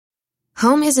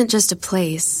Home isn't just a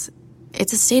place,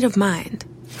 it's a state of mind.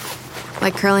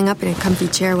 Like curling up in a comfy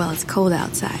chair while it's cold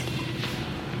outside,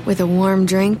 with a warm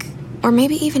drink, or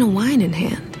maybe even a wine in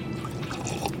hand.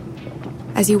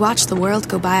 As you watch the world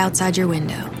go by outside your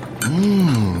window.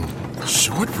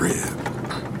 Short rib.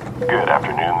 Good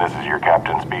afternoon, this is your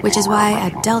captain speaking. Which is why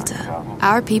at Delta,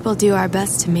 our people do our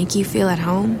best to make you feel at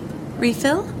home.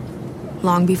 Refill?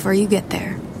 Long before you get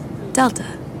there. Delta,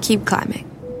 keep climbing.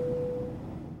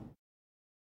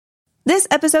 This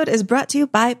episode is brought to you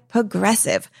by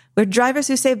Progressive, where drivers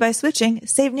who save by switching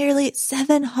save nearly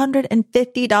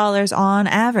 $750 on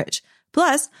average.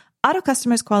 Plus, auto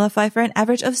customers qualify for an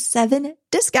average of 7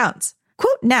 discounts.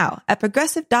 Quote now at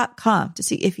Progressive.com to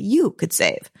see if you could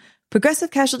save.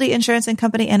 Progressive Casualty Insurance and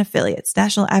Company and Affiliates.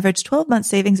 National average 12-month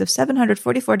savings of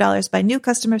 $744 by new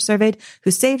customers surveyed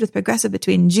who saved with Progressive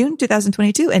between June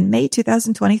 2022 and May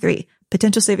 2023.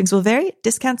 Potential savings will vary.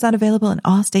 Discounts not available in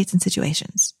all states and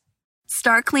situations.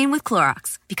 Start clean with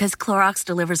Clorox, because Clorox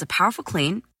delivers a powerful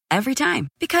clean every time.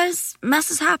 Because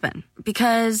messes happen.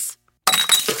 Because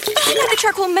I got a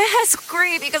charcoal mask.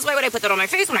 Great, because why would I put that on my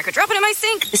face when I could drop it in my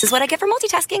sink? This is what I get for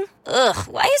multitasking. Ugh,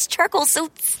 why is charcoal so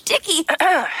sticky?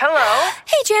 Hello?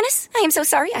 Hey, Janice. I am so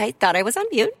sorry. I thought I was on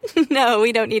mute. No,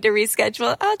 we don't need to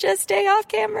reschedule. I'll just stay off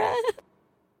camera.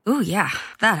 Ooh, yeah,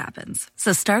 that happens.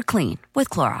 So start clean with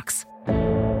Clorox.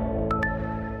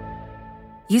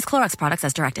 Use Clorox products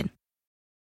as directed.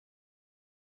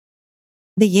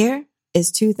 The year is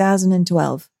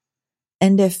 2012.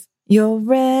 And if you're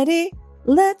ready,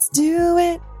 let's do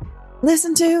it.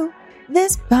 Listen to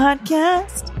this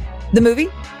podcast. The movie,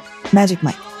 Magic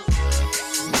Mike.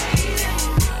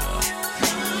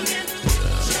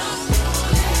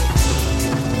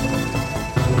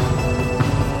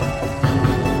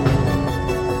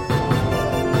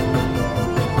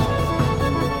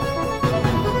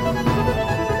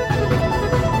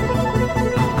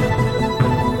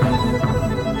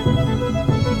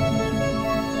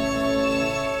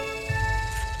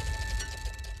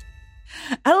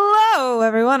 Hello,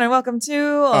 everyone, and welcome to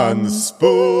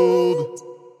Unspooled.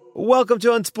 Welcome to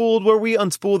Unspooled, where we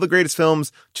unspool the greatest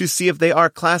films to see if they are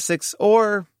classics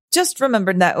or just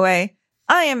remembered that way.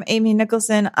 I am Amy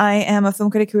Nicholson. I am a film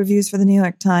critic who reviews for the New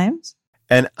York Times.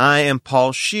 And I am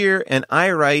Paul Scheer, and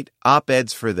I write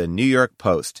op-eds for the New York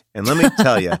Post. And let me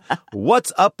tell you,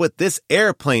 what's up with this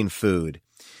airplane food?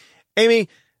 Amy,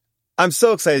 I'm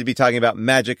so excited to be talking about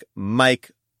Magic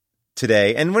Mike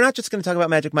today. And we're not just going to talk about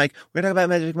Magic Mike. We're going to talk about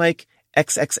Magic Mike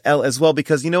XXL as well,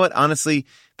 because you know what? Honestly,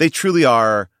 they truly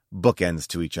are bookends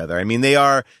to each other. I mean, they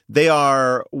are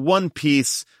one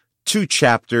piece, 2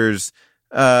 chapters,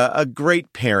 a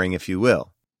great pairing, if you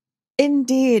will.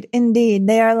 Indeed, indeed.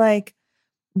 They are like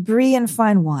brie and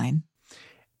fine wine.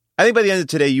 I think by the end of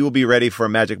today, you will be ready for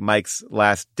Magic Mike's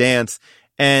last dance.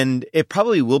 And it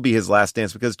probably will be his last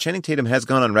dance, because Channing Tatum has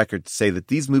gone on record to say that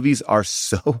these movies are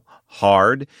so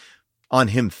hard on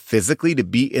him physically to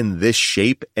be in this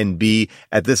shape and be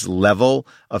at this level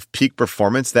of peak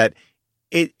performance that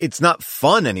it's not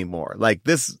fun anymore. Like,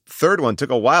 this third one took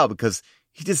a while because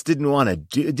he just didn't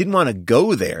want to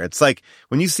go there. It's like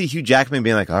when you see Hugh Jackman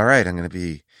being like, all right, I'm going to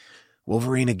be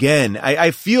Wolverine again.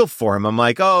 I feel for him. I'm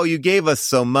like, oh, you gave us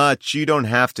so much. You don't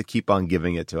have to keep on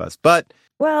giving it to us. But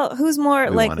well, who's more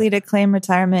likely to claim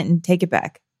retirement and take it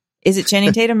back? Is it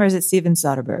Channing Tatum or is it Steven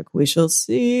Soderbergh? We shall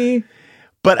see.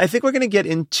 But I think we're going to get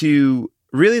into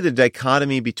really the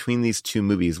dichotomy between these two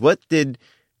movies. What did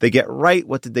they get right?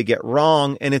 What did they get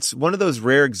wrong? And it's one of those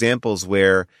rare examples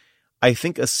where I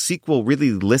think a sequel really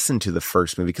listened to the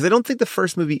first movie, because I don't think the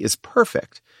first movie is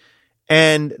perfect.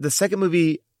 And the second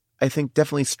movie, I think,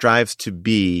 definitely strives to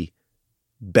be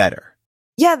better.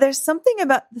 Yeah, there's something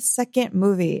about the second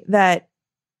movie that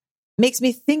makes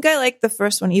me think I like the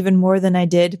first one even more than I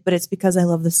did, but it's because I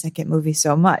love the second movie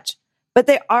so much. But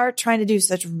they are trying to do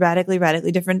such radically,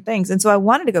 radically different things. And so I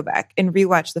wanted to go back and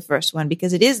rewatch the first one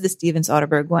because it is the Steven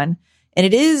Soderbergh one. And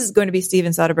it is going to be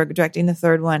Steven Soderbergh directing the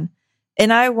third one.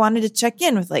 And I wanted to check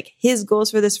in with like his goals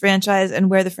for this franchise and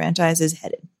where the franchise is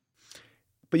headed.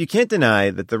 But you can't deny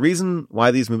that the reason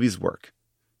why these movies work,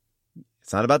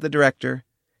 it's not about the director.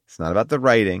 It's not about the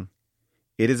writing.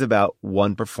 It is about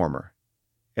one performer.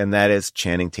 And that is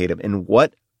Channing Tatum. And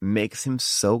what makes him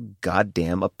so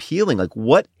goddamn appealing? Like,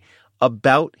 what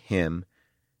about him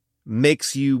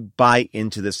makes you buy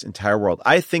into this entire world?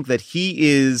 I think that he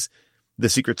is the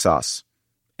secret sauce.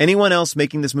 Anyone else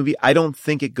making this movie, I don't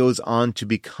think it goes on to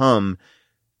become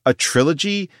a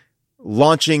trilogy,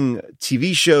 launching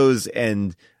TV shows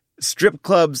and strip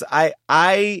clubs.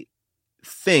 I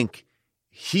think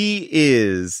he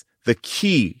is the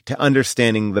key to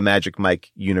understanding the Magic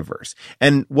Mike universe.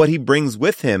 And what he brings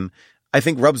with him, I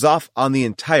think, rubs off on the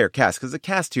entire cast, because the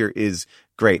cast here is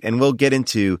great. And we'll get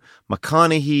into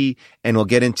McConaughey, and we'll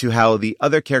get into how the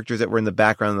other characters that were in the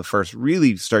background in the first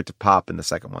really start to pop in the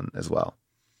second one as well.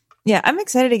 Yeah, I'm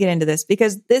excited to get into this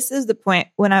because this is the point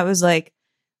when I was like,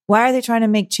 why are they trying to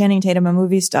make Channing Tatum a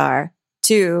movie star?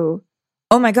 To,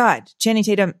 oh my God, Channing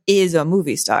Tatum is a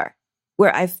movie star,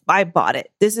 where I bought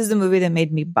it. This is the movie that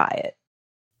made me buy it.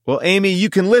 Well, Amy, you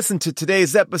can listen to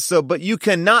today's episode, but you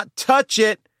cannot touch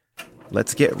it.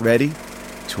 Let's get ready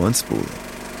to unspool it.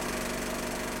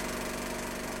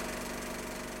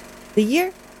 The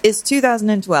year is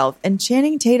 2012, and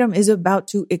Channing Tatum is about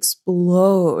to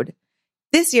explode.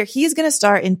 This year, he's going to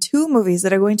star in 2 movies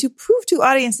that are going to prove to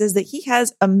audiences that he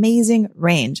has amazing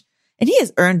range. And he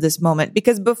has earned this moment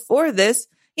because before this,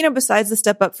 besides the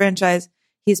Step Up franchise,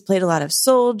 he's played a lot of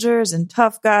soldiers and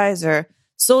tough guys, or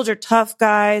soldier tough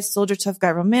guy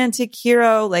romantic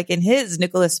hero, like in his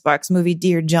Nicholas Sparks movie,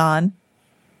 Dear John.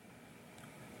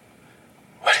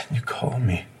 Why didn't you call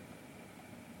me?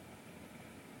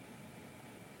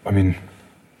 I mean,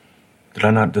 did I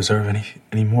not deserve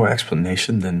any more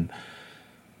explanation than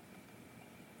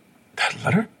that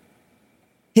letter?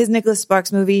 His Nicholas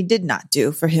Sparks movie did not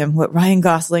do for him what Ryan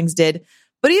Gosling's did,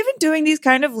 but even doing these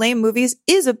kind of lame movies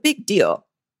is a big deal.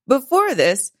 Before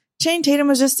this, Channing Tatum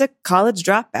was just a college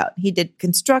dropout. He did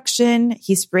construction,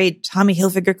 he sprayed Tommy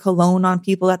Hilfiger cologne on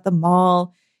people at the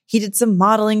mall, he did some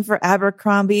modeling for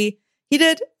Abercrombie, he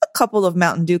did a couple of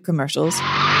Mountain Dew commercials.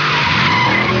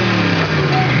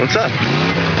 What's up?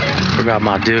 Forgot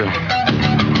my due.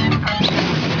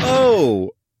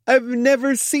 Oh, I've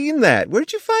never seen that.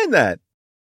 Where'd you find that?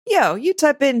 Yo, you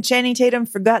type in Channing Tatum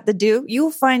forgot the due,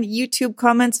 you'll find YouTube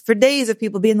comments for days of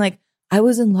people being like, I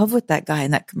was in love with that guy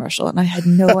in that commercial, and I had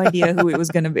no idea who he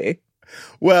was going to be.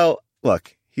 Well,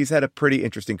 look, he's had a pretty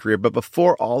interesting career, but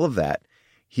before all of that,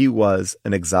 he was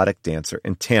an exotic dancer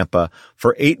in Tampa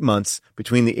for 8 months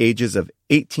between the ages of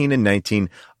 18 and 19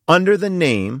 under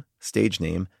the stage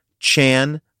name,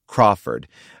 Chan Crawford.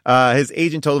 His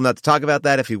agent told him not to talk about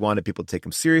that if he wanted people to take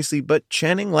him seriously, but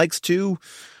Channing likes to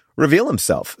reveal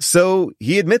himself. So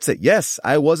he admits it. Yes,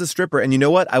 I was a stripper. And you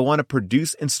know what? I want to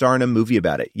produce and star in a movie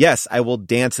about it. Yes, I will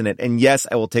dance in it. And yes,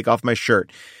 I will take off my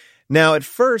shirt. Now, at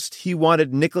first, he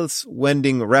wanted Nicholas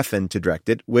Winding Refn to direct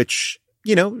it, which,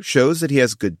 shows that he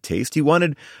has good taste. He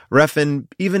wanted Refn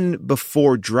even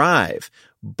before Drive.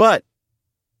 But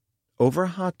over a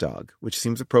hot dog, which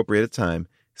seems appropriate at the time,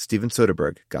 Steven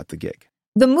Soderbergh got the gig.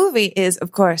 The movie is,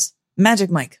 of course, Magic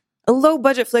Mike, a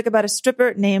low-budget flick about a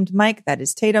stripper named Mike, that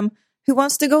is Tatum, who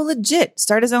wants to go legit,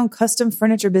 start his own custom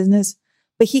furniture business,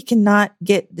 but he cannot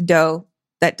get the dough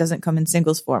that doesn't come in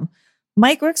singles form.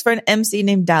 Mike works for an MC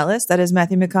named Dallas, that is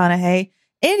Matthew McConaughey,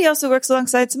 and he also works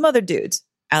alongside some other dudes.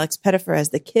 Alex Pettyfer as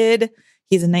the kid.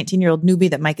 He's a 19-year-old newbie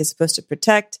that Mike is supposed to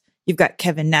protect. You've got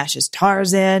Kevin Nash as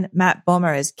Tarzan, Matt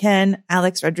Bomer as Ken,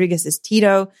 Alex Rodriguez as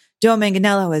Tito, Joe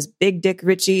Manganiello as Big Dick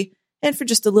Richie, and for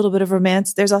just a little bit of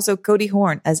romance, there's also Cody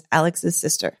Horn as Alex's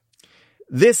sister.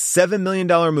 This $7 million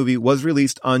movie was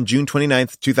released on June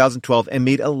 29th, 2012, and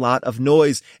made a lot of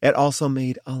noise. It also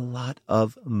made a lot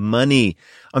of money.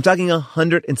 I'm talking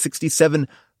 $167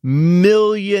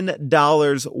 million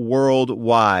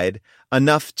worldwide,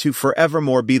 enough to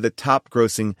forevermore be the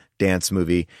top-grossing dance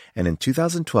movie. And in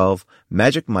 2012,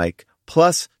 Magic Mike,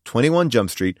 plus 21 Jump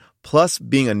Street, plus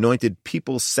being anointed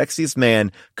People's Sexiest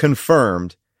Man,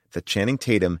 confirmed that Channing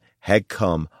Tatum had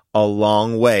come a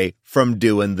long way from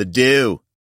doing the do.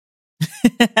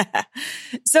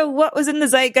 So what was in the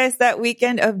zeitgeist that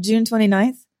weekend of June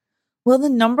 29th? Well, the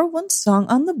number 1 song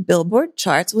on the Billboard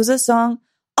charts was a song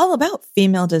all about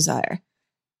female desire.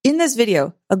 In this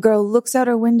video, a girl looks out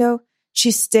her window.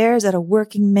 She stares at a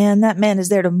working man. That man is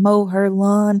there to mow her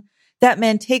lawn. That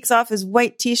man takes off his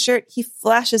white t-shirt. He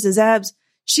flashes his abs.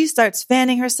 She starts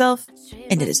fanning herself,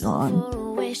 and it is on.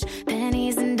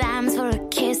 Pennies and dimes for a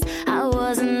kiss. I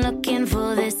wasn't looking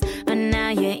for this, but now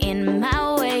you're in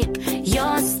my way.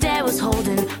 Your stare was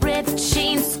holding, ripped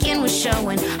jeans, skin was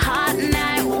showing. Hot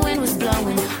night, wind was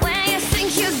blowing. Where you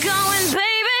think you're going,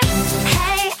 baby?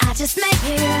 Hey, I just met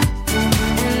you,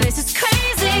 and this is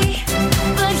crazy.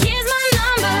 But here's my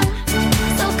number,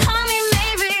 so call me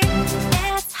maybe.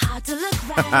 It's hard to look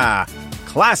right.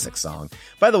 Classic song.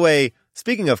 By the way,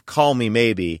 speaking of Call Me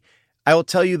Maybe, I will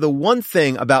tell you the one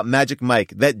thing about Magic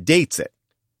Mike that dates it.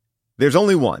 There's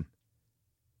only one.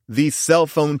 The cell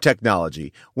phone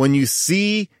technology. When you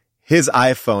see his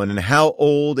iPhone and how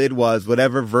old it was,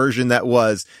 whatever version that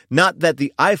was. Not that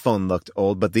the iPhone looked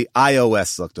old, but the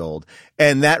iOS looked old.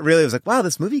 And that really was like, wow,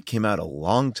 this movie came out a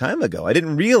long time ago. I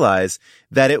didn't realize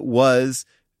that it was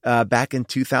back in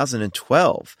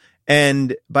 2012.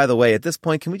 And by the way, at this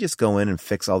point, can we just go in and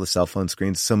fix all the cell phone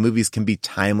screens so movies can be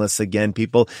timeless again,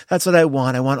 people? That's what I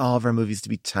want. I want all of our movies to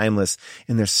be timeless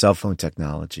in their cell phone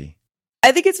technology.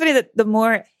 I think it's funny that the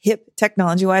more hip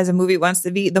technology-wise a movie wants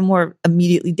to be, the more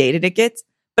immediately dated it gets.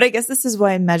 But I guess this is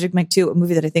why Magic Mike 2, a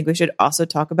movie that I think we should also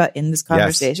talk about in this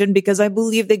conversation, because I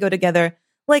believe they go together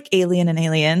like Alien and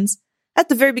Aliens. At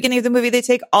the very beginning of the movie, they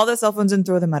take all the cell phones and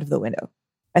throw them out of the window.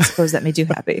 I suppose that made you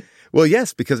happy. Well,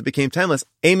 yes, because it became timeless.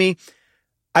 Amy,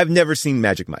 I've never seen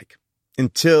Magic Mike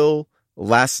until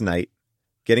last night,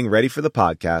 getting ready for the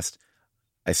podcast.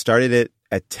 I started it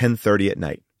at 10:30 at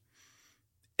night.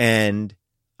 And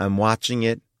I'm watching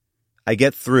it. I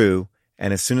get through,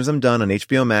 and as soon as I'm done on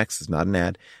HBO Max, it's not an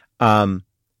ad,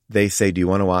 they say, do you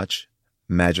want to watch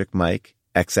Magic Mike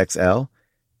XXL?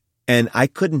 And I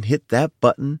couldn't hit that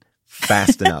button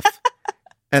fast enough.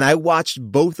 And I watched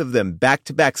both of them back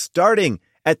to back, starting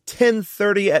at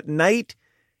 10:30 at night.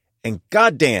 And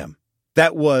goddamn,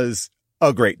 that was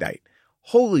a great night.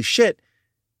 Holy shit.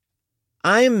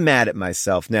 I'm mad at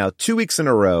myself now 2 weeks in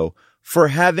a row for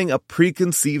having a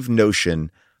preconceived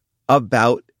notion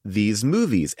about these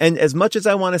movies. And as much as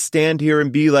I want to stand here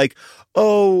and be like,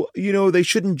 oh, you know, they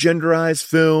shouldn't genderize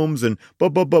films and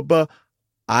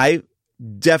I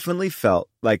definitely felt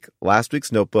like last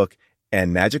week's Notebook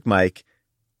and Magic Mike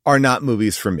are not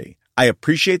movies for me. I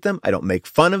appreciate them. I don't make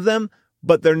fun of them,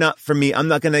 but they're not for me. I'm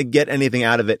not going to get anything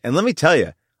out of it. And let me tell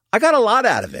you, I got a lot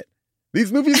out of it.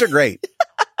 These movies are great.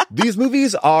 These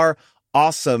movies are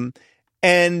awesome.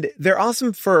 And they're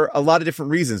awesome for a lot of different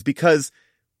reasons, because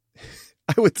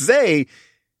I would say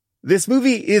this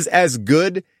movie is as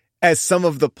good as some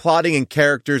of the plotting and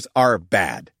characters are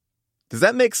bad. Does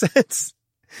that make sense?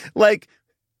 Like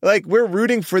we're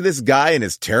rooting for this guy and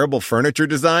his terrible furniture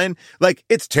design. Like,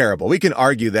 it's terrible. We can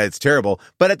argue that it's terrible,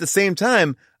 but at the same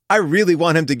time, I really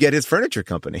want him to get his furniture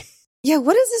company. Yeah,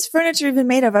 what is this furniture even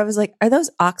made of? I was like, are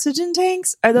those oxygen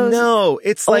tanks? Are those No,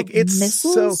 it's like it's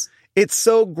missiles? It's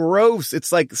so gross.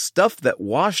 It's like stuff that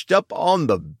washed up on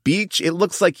the beach. It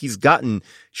looks like he's gotten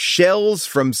shells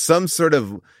from some sort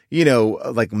of, you know,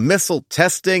 like missile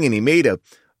testing, and he made a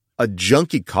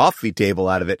junky coffee table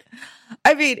out of it.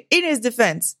 I mean, in his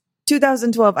defense,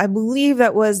 2012, I believe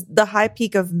that was the high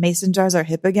peak of mason jars are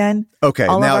hip again. Okay.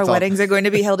 All of our weddings are going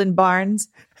to be held in barns.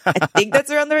 I think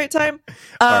that's around the right time.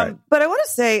 Right. But I want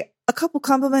to say a couple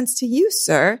compliments to you,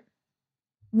 sir.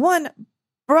 One,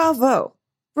 bravo.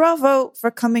 Bravo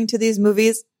for coming to these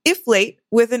movies, if late,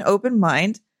 with an open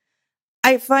mind.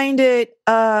 I find it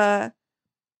to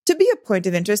be a point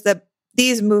of interest that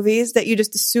these movies that you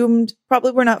just assumed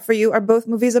probably were not for you are both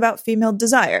movies about female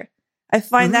desire. I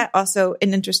find that also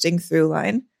an interesting through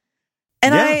line.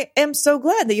 And I am so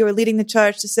glad that you are leading the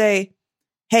charge to say,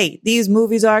 hey, these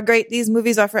movies are great. These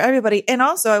movies are for everybody. And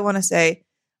also, I want to say,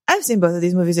 I've seen both of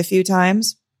these movies a few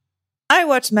times. I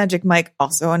watched Magic Mike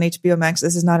also on HBO Max.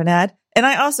 This is not an ad. And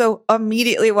I also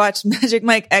immediately watched Magic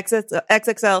Mike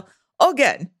XXL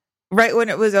again, right when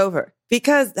it was over,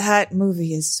 because that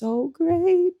movie is so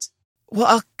great.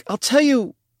 Well, I'll tell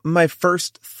you my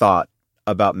first thought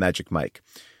about Magic Mike,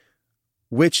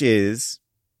 which is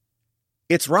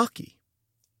it's Rocky.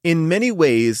 In many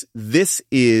ways, this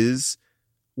is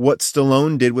what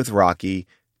Stallone did with Rocky,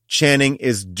 Channing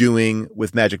is doing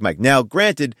with Magic Mike. Now,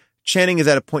 granted, Channing is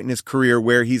at a point in his career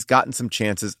where he's gotten some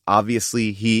chances.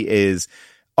 Obviously, he is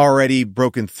already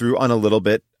broken through on a little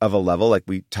bit of a level, like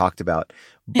we talked about.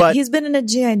 But he's been in a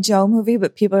G.I. Joe movie,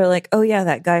 but people are like, oh, yeah,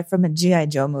 that guy from a G.I.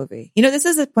 Joe movie. You know, this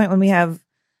is a point when we have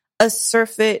a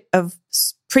surfeit of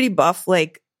pretty buff,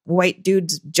 like, white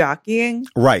dudes jockeying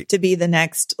right to be the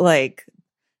next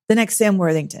Sam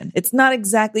Worthington. It's not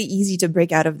exactly easy to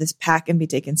break out of this pack and be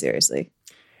taken seriously.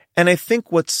 And I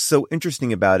think what's so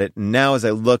interesting about it now, as I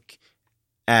look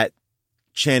at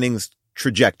Channing's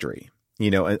trajectory, you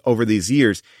know, over these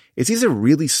years, is he's a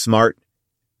really smart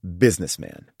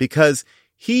businessman, because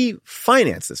he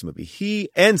financed this movie, he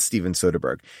and Steven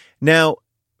Soderbergh. Now,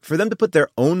 for them to put their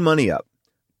own money up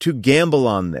to gamble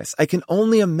on this, I can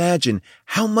only imagine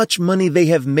how much money they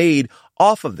have made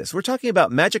off of this. We're talking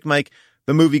about Magic Mike.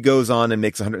 The movie goes on and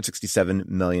makes $167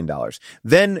 million.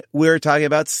 Then we're talking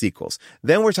about sequels.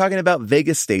 Then we're talking about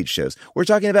Vegas stage shows. We're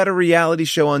talking about a reality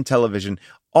show on television.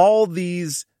 All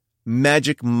these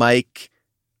Magic Mike,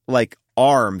 like,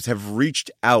 arms have reached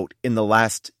out in the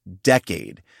last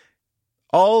decade.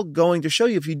 All going to show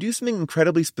you, if you do something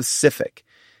incredibly specific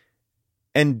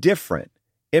and different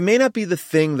It may not be the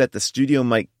thing that the studio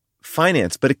might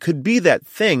finance, but it could be that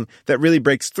thing that really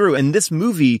breaks through. And this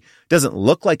movie doesn't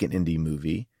look like an indie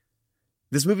movie.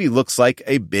 This movie looks like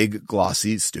a big,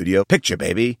 glossy studio picture,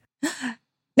 baby.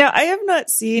 Now, I have not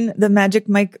seen the Magic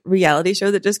Mike reality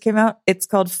show that just came out. It's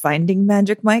called Finding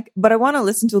Magic Mike, but I want to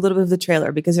listen to a little bit of the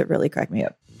trailer because it really cracked me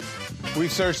up.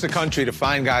 We've searched the country to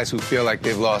find guys who feel like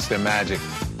they've lost their magic.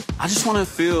 I just want to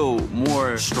feel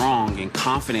more strong and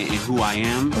confident in who I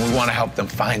am. And we want to help them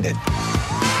find it.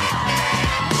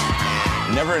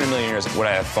 Never in a million years would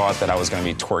I have thought that I was going to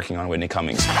be twerking on Whitney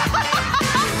Cummings.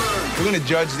 We're going to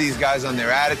judge these guys on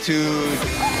their attitude,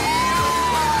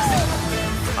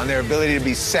 on their ability to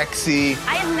be sexy.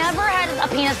 I have never had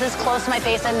a penis this close to my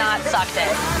face and not sucked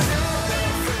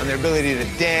it. On their ability to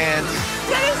dance.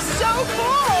 That is so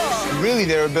cool! And really,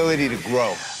 their ability to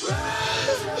grow.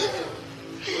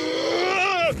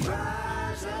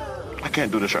 I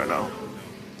can't do this right now.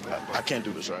 I can't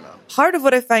do this right now. Part of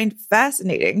what I find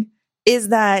fascinating is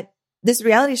that this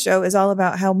reality show is all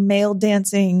about how male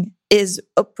dancing is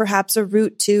perhaps a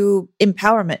route to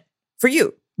empowerment for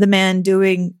you, the man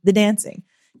doing the dancing,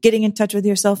 getting in touch with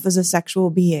yourself as a sexual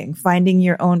being, finding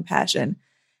your own passion.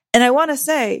 And I want to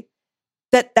say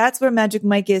that that's where Magic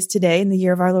Mike is today in the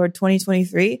year of our Lord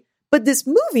 2023. But this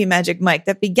movie, Magic Mike,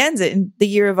 that begins it in the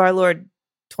year of our Lord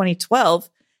 2012,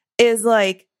 is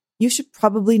like, you should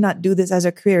probably not do this as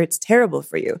a career. It's terrible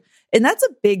for you. And that's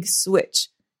a big switch,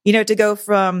 you know, to go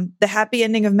from the happy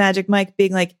ending of Magic Mike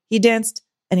being like, he danced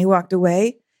and he walked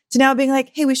away, to now being like,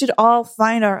 hey, we should all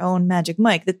find our own Magic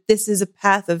Mike, that this is a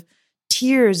path of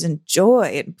tears and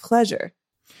joy and pleasure.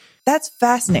 That's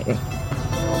fascinating.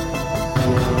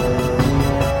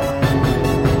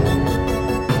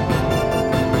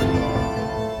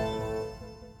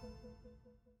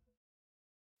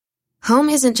 Home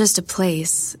isn't just a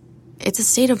place, it's a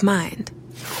state of mind.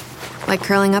 Like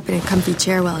curling up in a comfy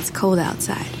chair while it's cold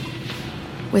outside,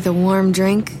 with a warm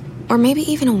drink, or maybe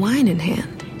even a wine in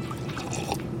hand.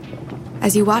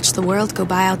 As you watch the world go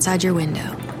by outside your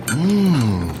window.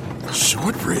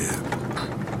 Short rib.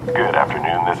 Good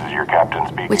afternoon, this is your captain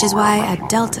speaking. Which is why at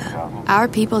Delta, our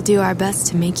people do our best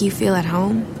to make you feel at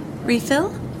home.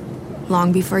 Refill?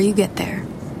 Long before you get there.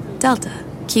 Delta,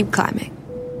 keep climbing.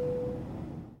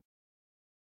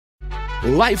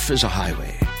 Life is a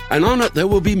highway, and on it there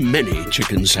will be many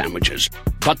chicken sandwiches.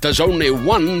 But there's only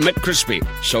one McCrispy.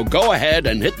 So go ahead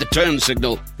and hit the turn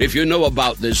signal if you know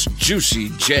about this juicy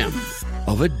gem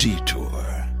of a detour.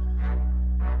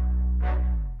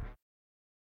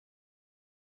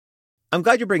 I'm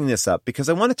glad you're bringing this up because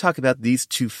I want to talk about these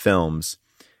two films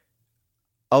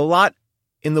a lot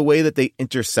in the way that they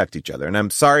intersect each other. And I'm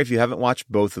sorry if you haven't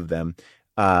watched both of them,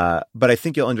 but I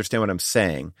think you'll understand what I'm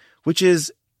saying, which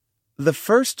is the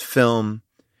first film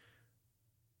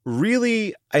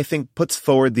really, I think, puts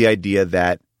forward the idea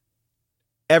that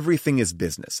everything is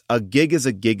business. A gig is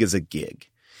a gig is a gig.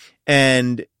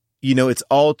 And, you know, it's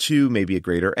all to maybe a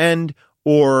greater end,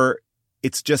 or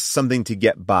it's just something to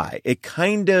get by. It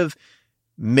kind of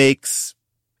makes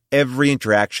every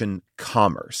interaction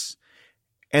commerce.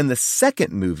 And the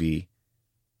second movie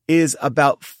is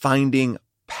about finding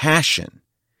passion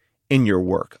in your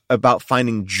work, about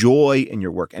finding joy in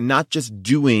your work, and not just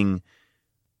doing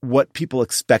what people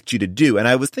expect you to do. And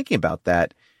I was thinking about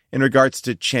that in regards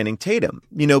to Channing Tatum,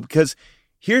 you know, because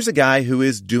here's a guy who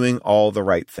is doing all the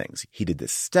right things. He did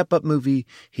this Step Up movie.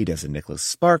 He does a Nicholas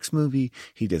Sparks movie.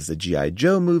 He does the G.I.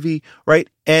 Joe movie, right?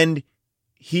 And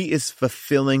he is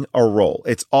fulfilling a role.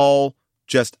 It's all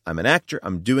just, I'm an actor.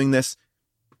 I'm doing this.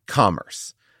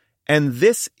 Commerce. And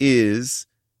this is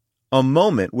a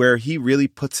moment where he really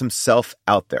puts himself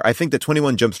out there. I think that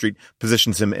 21 Jump Street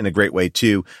positions him in a great way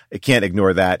too. I can't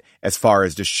ignore that as far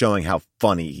as just showing how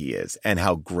funny he is and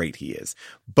how great he is.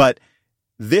 But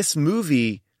this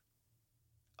movie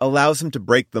allows him to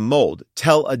break the mold,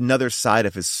 tell another side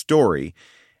of his story.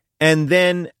 And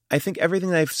then I think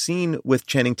everything I've seen with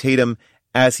Channing Tatum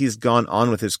as he's gone on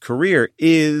with his career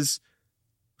is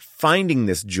finding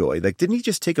this joy. Like, didn't he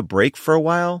just take a break for a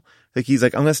while? Like, he's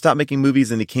like, I'm going to stop making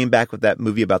movies. And he came back with that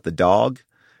movie about the dog.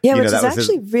 Yeah, which is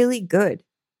actually really good.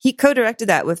 He co-directed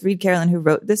that with Reed Carolyn, who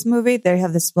wrote this movie. They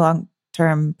have this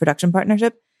long-term production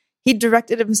partnership. He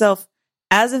directed himself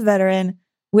as a veteran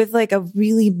with like a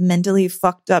really mentally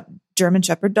fucked up German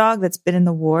Shepherd dog that's been in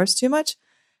the wars too much.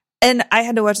 And I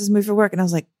had to watch this movie for work and I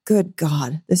was like, good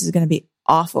God, this is going to be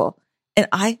awful. And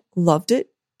I loved it.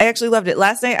 I actually loved it.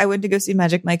 Last night I went to go see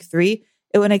Magic Mike 3.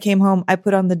 And when I came home, I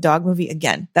put on the dog movie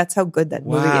again. That's how good that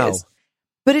movie is.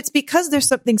 But it's because there's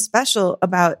something special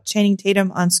about Channing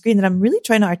Tatum on screen that I'm really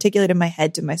trying to articulate in my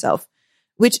head to myself,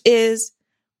 which is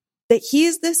that he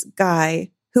is this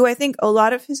guy who I think a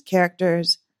lot of his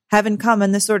characters have in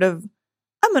common this sort of,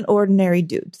 I'm an ordinary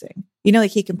dude thing. You know,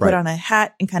 like he can put on a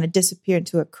hat and kind of disappear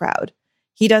into a crowd.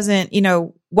 He doesn't, you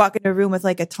know, walk in a room with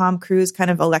like a Tom Cruise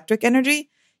kind of electric energy.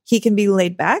 He can be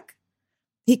laid back.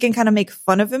 He can kind of make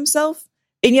fun of himself.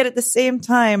 And yet at the same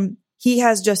time, he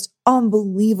has just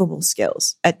unbelievable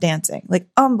skills at dancing, like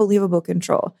unbelievable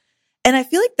control. And I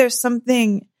feel like there's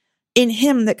something in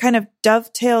him that kind of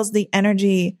dovetails the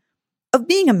energy of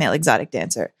being a male exotic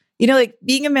dancer. You know, like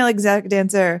being a male exotic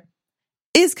dancer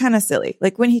is kind of silly.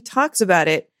 Like when he talks about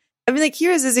it, I mean, like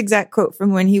here is his exact quote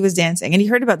from when he was dancing. And he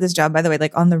heard about this job, by the way,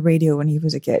 like on the radio when he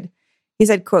was a kid. He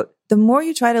said, quote, "The more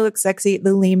you try to look sexy,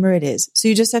 the lamer it is. So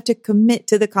you just have to commit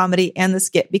to the comedy and the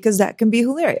skit because that can be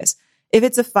hilarious. If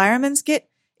it's a fireman skit,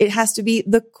 it has to be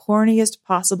the corniest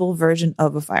possible version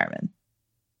of a fireman."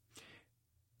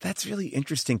 That's really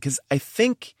interesting because I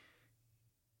think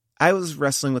I was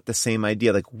wrestling with the same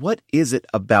idea. Like, what is it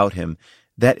about him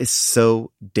that is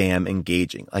so damn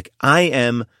engaging? Like, I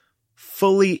am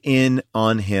fully in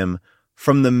on him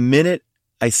from the minute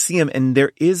I see him. And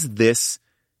there is this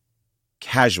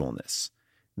casualness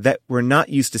that we're not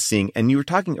used to seeing. And you were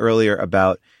talking earlier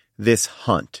about this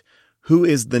hunt. Who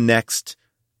is the next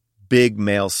big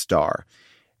male star?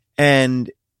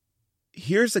 And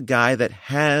here's a guy that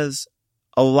has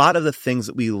a lot of the things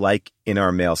that we like in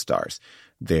our male stars.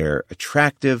 They're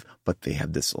attractive, but they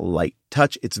have this light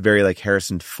touch. It's very like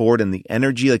Harrison Ford and the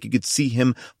energy. Like you could see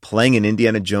him playing an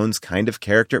Indiana Jones kind of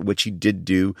character, which he did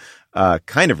do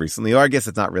kind of recently. Or I guess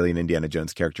it's not really an Indiana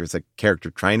Jones character. It's a character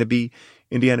trying to be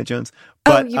Indiana Jones.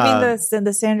 But, you mean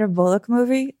the Sandra Bullock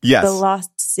movie? Yes. The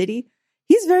Lost City?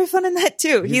 He's very fun in that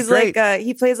too. He's great. like,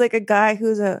 he plays like a guy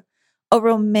who's a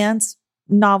romance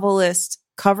novelist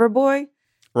cover boy.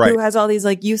 Right. Who has all these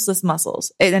like useless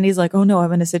muscles. And then he's like, oh no,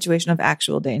 I'm in a situation of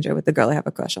actual danger with the girl I have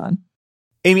a crush on.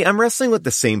 Amy, I'm wrestling with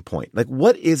the same point. Like,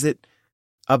 what is it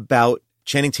about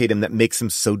Channing Tatum that makes him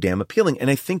so damn appealing? And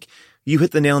I think you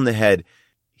hit the nail on the head.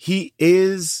 He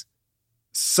is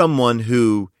someone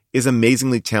who is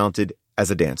amazingly talented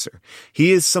as a dancer.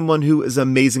 He is someone who is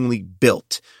amazingly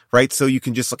built, right? So you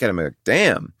can just look at him and like,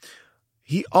 damn.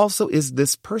 He also is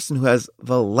this person who has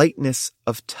the lightness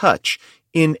of touch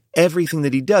in everything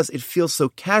that he does. It feels so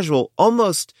casual,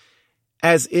 almost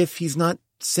as if he's not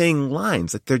saying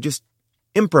lines, like they're just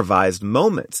improvised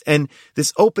moments. And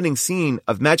this opening scene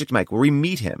of Magic Mike where we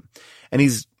meet him and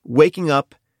he's waking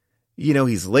up, you know,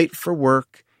 he's late for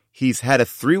work. He's had a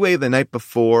three-way the night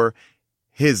before.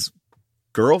 His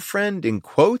girlfriend, in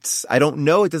quotes, I don't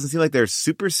know. It doesn't seem like they're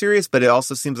super serious, but it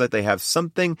also seems like they have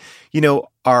something, you know,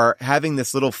 are having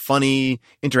this little funny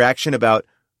interaction about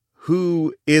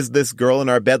who is this girl in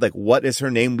our bed? Like, what is her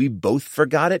name? We both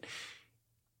forgot it.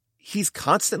 He's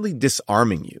constantly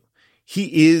disarming you.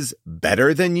 He is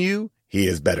better than you. He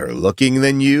is better looking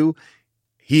than you.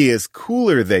 He is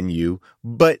cooler than you,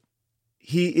 but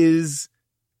he is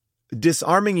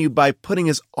disarming you by putting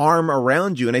his arm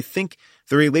around you. And I think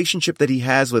the relationship that he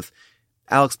has with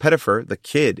Alex Pettyfer, the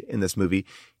kid in this movie,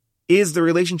 is the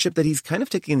relationship that he's kind of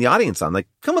taking the audience on. Like,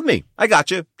 come with me. I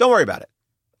got you. Don't worry about it.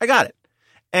 I got it.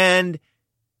 And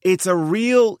it's a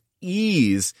real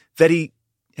ease that he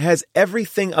has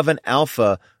everything of an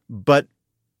alpha, but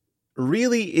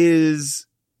really is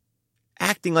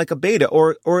acting like a beta,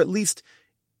 or at least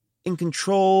in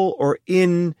control or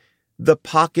in the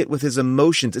pocket with his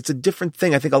emotions. It's a different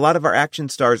thing. I think a lot of our action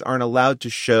stars aren't allowed to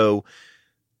show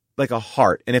like a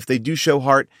heart. And if they do show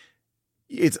heart,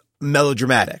 it's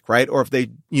melodramatic, right? Or if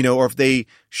they, you know, or if they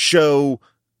show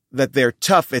that they're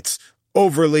tough, it's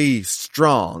overly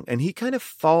strong. And he kind of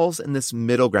falls in this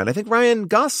middle ground. I think Ryan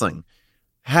Gosling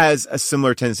has a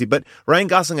similar tendency, but Ryan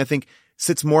Gosling, I think,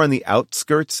 sits more on the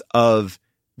outskirts of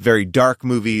very dark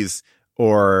movies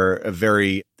or a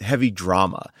very heavy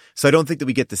drama. So I don't think that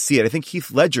we get to see it. I think Heath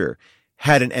Ledger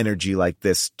had an energy like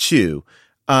this too,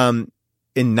 in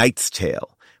Knight's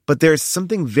Tale. But there's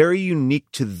something very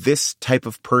unique to this type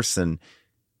of person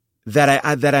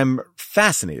that I'm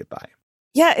fascinated by.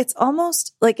 Yeah, it's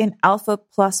almost like an alpha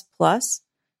plus plus,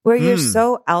 where you're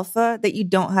so alpha that you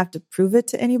don't have to prove it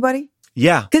to anybody.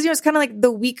 Yeah. Because, you know, it's kind of like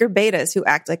the weaker betas who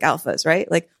act like alphas, right?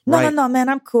 Like, no, man,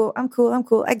 I'm cool.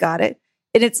 I got it.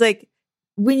 And it's like,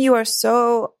 when you are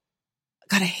so,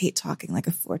 God, I hate talking like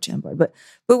a 4chan boy, but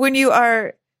when you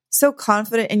are so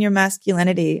confident in your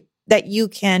masculinity that you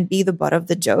can be the butt of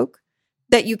the joke,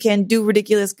 that you can do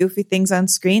ridiculous, goofy things on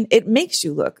screen, it makes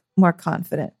you look more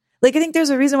confident. Like, I think there's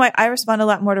a reason why I respond a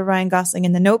lot more to Ryan Gosling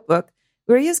in The Notebook,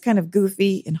 where he is kind of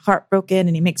goofy and heartbroken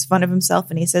and he makes fun of himself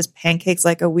and he says pancakes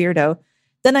like a weirdo,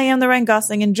 than I am the Ryan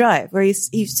Gosling in Drive, where he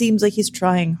seems like he's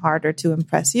trying harder to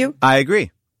impress you. I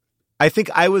agree. I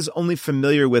think I was only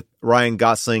familiar with Ryan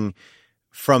Gosling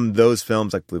from those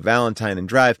films like Blue Valentine and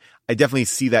Drive. I definitely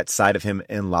see that side of him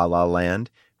in La La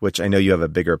Land, which I know you have a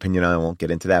bigger opinion on. I won't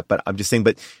get into that, but I'm just saying,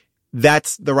 but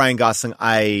that's the Ryan Gosling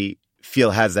I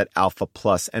feel has that alpha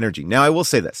plus energy. Now, I will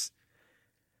say this.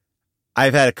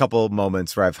 I've had a couple of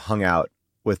moments where I've hung out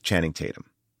with Channing Tatum.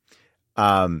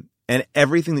 And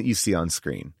everything that you see on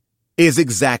screen is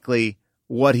exactly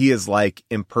what he is like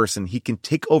in person. He can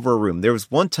take over a room. There was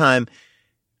one time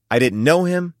I didn't know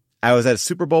him. I was at a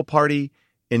Super Bowl party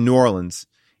in New Orleans.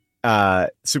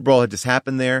 Super Bowl had just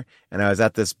happened there, and I was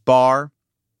at this bar.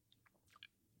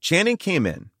 Channing came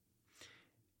in,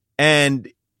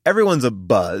 and everyone's a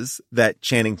buzz that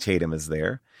Channing Tatum is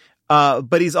there.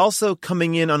 But he's also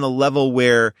coming in on a level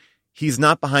where he's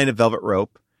not behind a velvet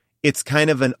rope. It's kind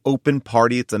of an open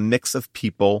party. It's a mix of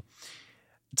people.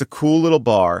 It's a cool little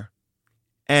bar.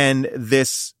 And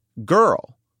this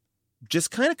girl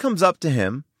just kind of comes up to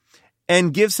him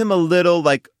and gives him a little,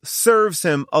 like, serves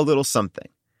him a little something.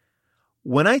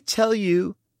 When I tell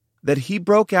you that he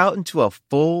broke out into a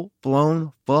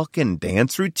full-blown fucking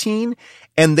dance routine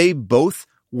and they both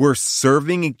were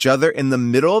serving each other in the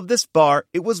middle of this bar,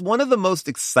 it was one of the most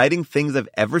exciting things I've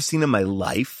ever seen in my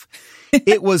life.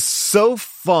 It was so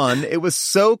fun. It was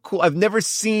so cool. I've never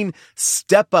seen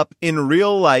Step Up in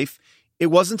real life. It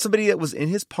wasn't somebody that was in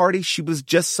his party. She was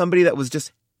just somebody that was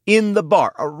just in the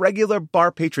bar, a regular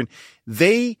bar patron.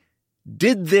 They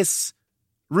did this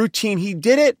routine. He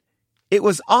did it. It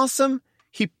was awesome.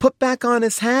 He put back on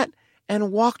his hat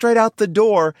and walked right out the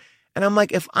door. And I'm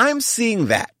like, if I'm seeing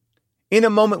that in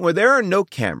a moment where there are no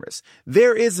cameras,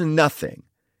 there is nothing,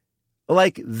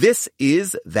 like, this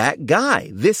is that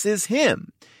guy. This is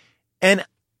him. And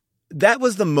that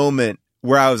was the moment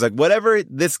where I was like, whatever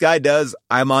this guy does,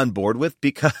 I'm on board with,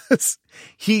 because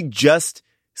he just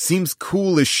seems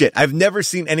cool as shit. I've never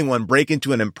seen anyone break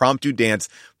into an impromptu dance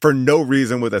for no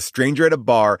reason with a stranger at a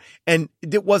bar. And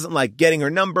it wasn't like getting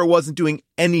her number, wasn't doing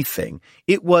anything.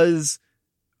 It was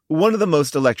one of the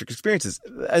most electric experiences.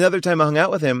 Another time I hung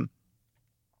out with him,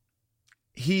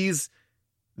 he's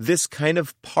this kind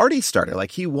of party starter.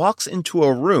 Like, he walks into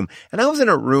a room, and I was in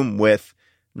a room with,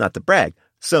 not to brag,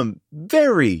 some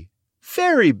very,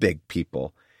 very big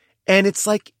people. And it's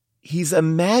like he's a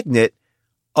magnet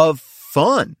of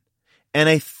fun. And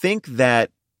I think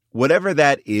that whatever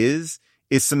that is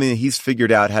something that he's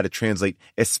figured out how to translate,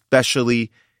 especially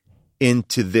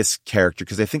into this character.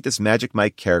 Because I think this Magic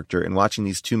Mike character, in watching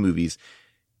these two movies,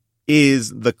 is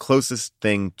the closest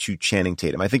thing to Channing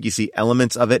Tatum. I think you see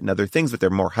elements of it and other things, but they're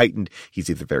more heightened. He's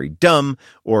either very dumb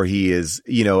or he is,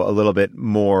 a little bit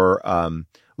more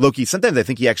low-key. Sometimes I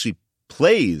think he actually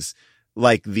plays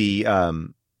like the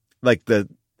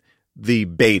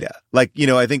beta. Like,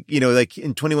 I think, like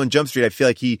in 21 Jump Street, I feel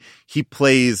like he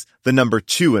plays the number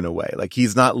 2 in a way. Like,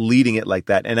 he's not leading it like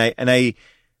that. And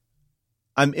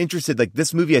I'm interested, like,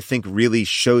 this movie, I think, really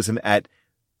shows him at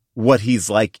what he's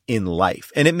like in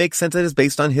life. And it makes sense that it's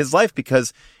based on his life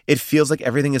because it feels like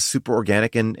everything is super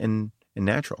organic and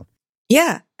natural.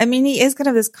 Yeah. I mean, he is kind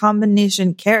of this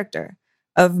combination character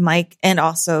of Mike and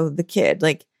also the kid.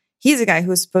 Like, he's a guy who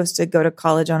was supposed to go to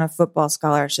college on a football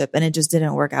scholarship and it just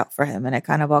didn't work out for him and it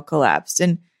kind of all collapsed.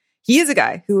 And he is a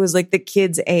guy who was like the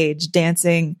kid's age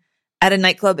dancing at a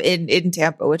nightclub in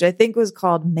Tampa, which I think was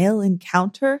called Male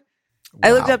Encounter. Wow.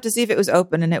 I looked up to see if it was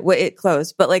open and it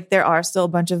closed, but like there are still a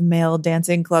bunch of male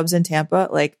dancing clubs in Tampa,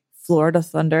 like Florida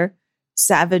Thunder,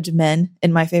 Savage Men,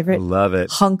 and my favorite, love it,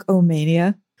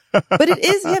 Hunkomania. But it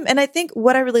is him, and I think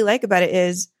what I really like about it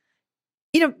is,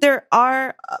 there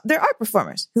are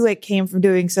performers who like came from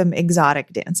doing some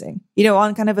exotic dancing,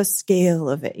 on kind of a scale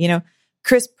of it.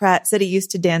 Chris Pratt said he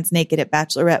used to dance naked at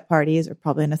bachelorette parties or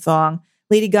probably in a thong.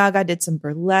 Lady Gaga did some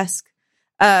burlesque.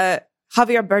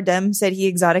 Javier Bardem said he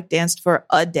exotic danced for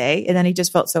a day and then he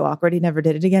just felt so awkward. He never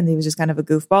did it again. He was just kind of a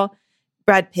goofball.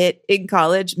 Brad Pitt in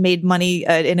college made money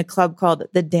in a club called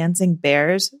the Dancing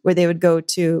Bears, where they would go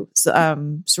to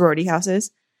sorority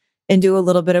houses and do a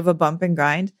little bit of a bump and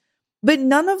grind. But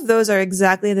none of those are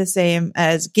exactly the same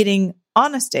as getting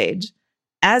on a stage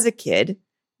as a kid,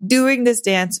 doing this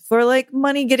dance for like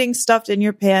money getting stuffed in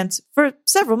your pants for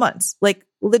several months, like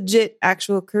legit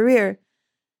actual career,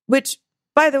 which,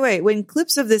 by the way, when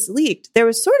clips of this leaked, there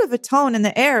was sort of a tone in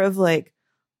the air of like,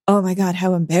 oh my God,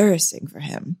 how embarrassing for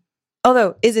him.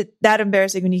 Although, is it that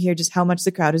embarrassing when you hear just how much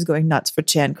the crowd is going nuts for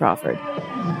Chan Crawford?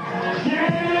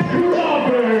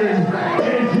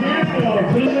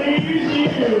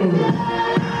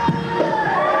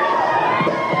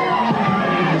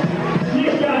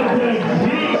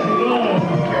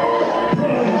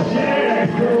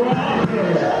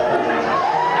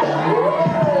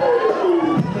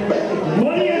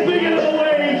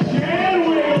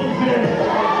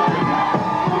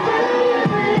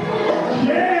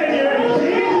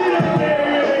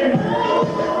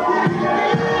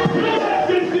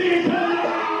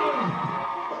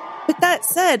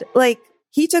 instead, like,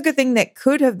 he took a thing that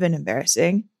could have been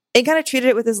embarrassing and kind of treated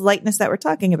it with this lightness that we're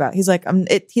talking about. He's like,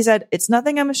 he said, it's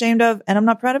nothing I'm ashamed of, and I'm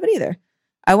not proud of it either.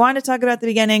 I wanted to talk about it at the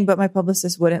beginning, but my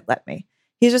publicist wouldn't let me.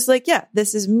 He's just like, yeah,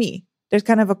 this is me. There's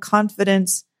kind of a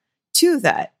confidence to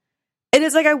that. And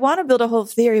it's like, I want to build a whole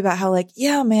theory about how, like,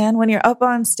 yeah, man, when you're up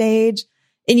on stage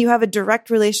and you have a direct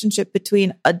relationship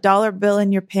between a dollar bill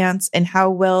in your pants and how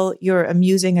well you're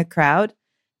amusing a crowd,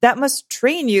 that must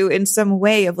train you in some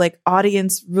way of like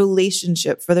audience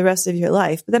relationship for the rest of your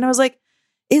life. But then I was like,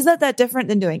 is that different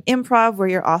than doing improv, where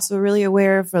you're also really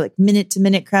aware for like minute to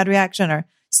minute crowd reaction, or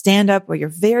stand up where you're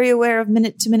very aware of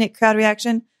minute to minute crowd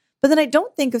reaction? But then I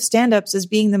don't think of stand-ups as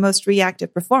being the most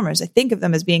reactive performers. I think of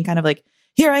them as being kind of like,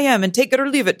 here I am and take it or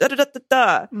leave it. Da, da, da, da,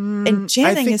 da. And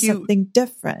Channing is something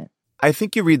different. I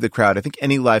think you read the crowd. I think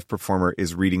any live performer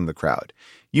is reading the crowd.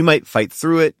 You might fight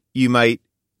through it. You might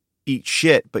eat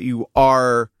shit, but you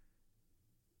are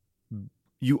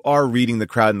reading the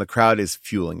crowd, and the crowd is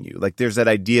fueling you. Like, there's that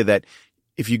idea that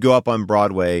if you go up on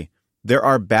Broadway, there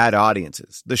are bad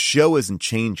audiences. The show isn't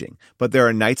changing, but there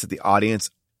are nights that the audience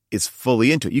is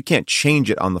fully into it. You can't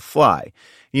change it on the fly,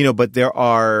 but there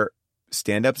are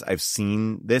stand-ups. I've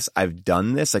seen this. I've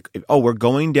done this. Like, oh, we're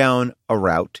going down a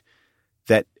route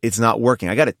that it's not working.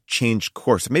 I got to change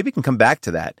course. Maybe we can come back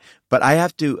to that, but I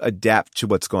have to adapt to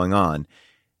what's going on.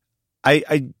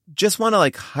 I just want to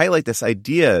like highlight this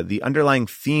idea. The underlying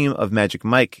theme of Magic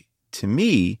Mike to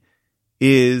me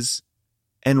is,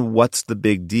 and what's the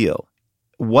big deal?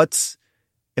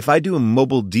 If I do a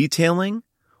mobile detailing,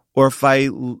 or if I,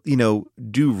 do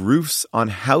roofs on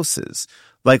houses,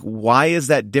 like, why is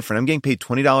that different? I'm getting paid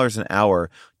 $20 an hour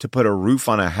to put a roof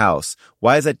on a house.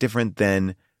 Why is that different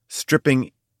than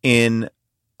stripping in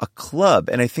a club?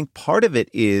 And I think part of it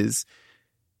is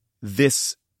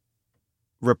this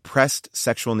repressed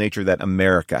sexual nature that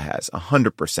America has,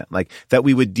 100%. Like, that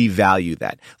we would devalue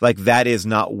that. Like, that is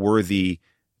not worthy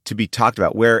to be talked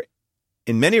about, where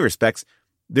in many respects,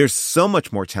 there's so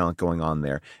much more talent going on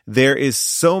there. There is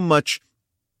so much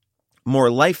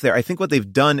more life there. I think what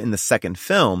they've done in the second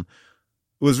film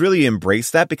was really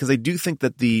embrace that, because I do think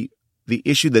that the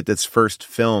issue that this first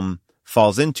film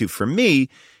falls into for me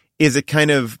is it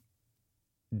kind of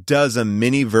does a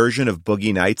mini version of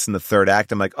Boogie Nights in the third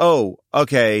act. I'm like, oh,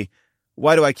 okay,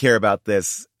 why do I care about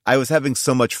this? I was having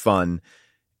so much fun,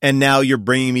 and now you're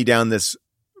bringing me down this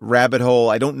rabbit hole.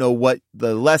 I don't know what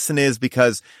the lesson is,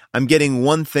 because I'm getting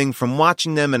one thing from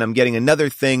watching them and I'm getting another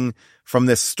thing from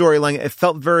this storyline. It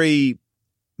felt very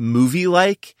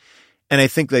movie-like. And I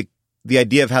think like the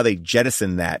idea of how they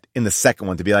jettisoned that in the second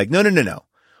one to be like, no,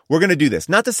 we're going to do this.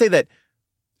 Not to say that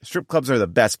strip clubs are the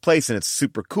best place and it's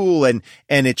super cool and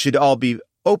it should all be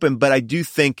open. But I do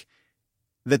think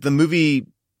that the movie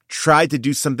tried to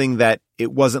do something that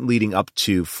it wasn't leading up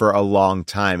to for a long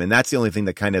time. And that's the only thing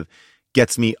that kind of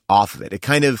gets me off of it. It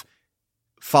kind of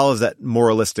follows that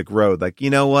moralistic road. Like, you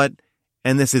know what?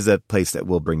 And this is a place that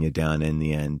will bring you down in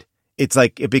the end. It's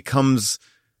like it becomes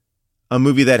a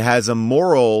movie that has a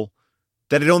moral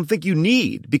that I don't think you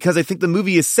need, because I think the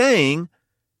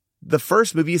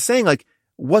first movie is saying, like,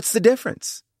 what's the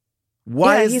difference?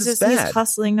 Why is this bad? He's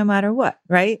hustling no matter what,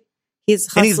 right? He's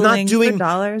hustling for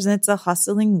dollars, and it's a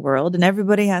hustling world, and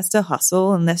everybody has to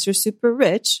hustle unless you're super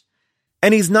rich.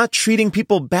 And he's not treating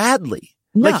people badly.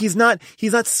 No. Like, he's not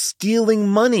stealing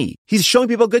money. He's showing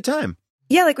people a good time.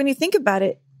 Yeah, like when you think about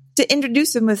it, to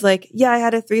introduce him with like, yeah, I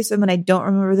had a threesome and I don't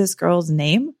remember this girl's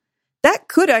name, that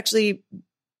could actually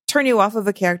turn you off of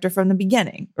a character from the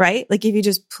beginning, right? Like if you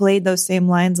just played those same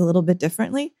lines a little bit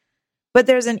differently. But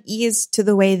there's an ease to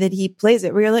the way that he plays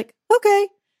it where you're like, okay,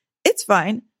 it's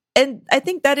fine. And I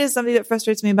think that is something that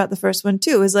frustrates me about the first one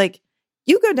too, is like,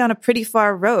 you go down a pretty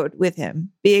far road with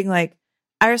him being like,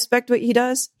 I respect what he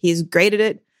does. He's great at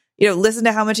it. Listen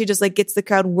to how much he just like gets the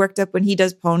crowd worked up when he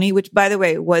does Pony, which by the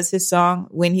way was his song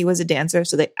when he was a dancer.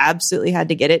 So they absolutely had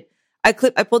to get it. I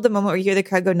pulled the moment where you hear the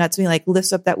crowd go nuts when he like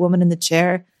lifts up that woman in the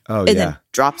chair then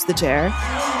drops the chair.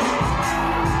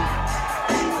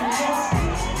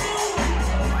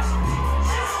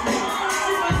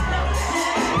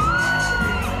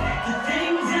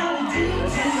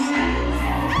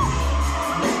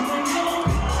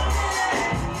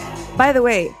 By the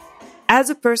way, as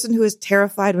a person who is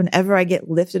terrified whenever I get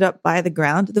lifted up by the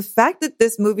ground, the fact that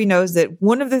this movie knows that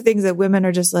one of the things that women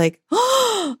are just like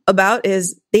about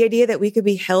is the idea that we could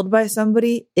be held by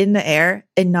somebody in the air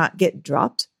and not get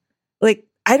dropped. Like,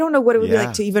 I don't know what it would be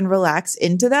like to even relax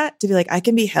into that, to be like, I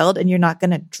can be held and you're not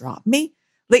going to drop me.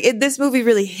 Like, this movie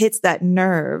really hits that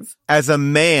nerve. As a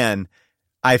man,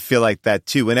 I feel like that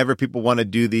too. Whenever people want to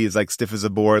do these like stiff as a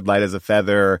board, light as a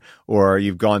feather, or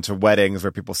you've gone to weddings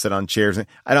where people sit on chairs,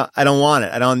 I don't want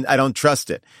it. I don't trust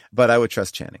it, but I would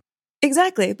trust Channing.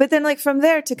 Exactly. But then like from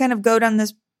there to kind of go down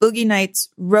this Boogie Nights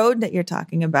road that you're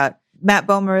talking about, Matt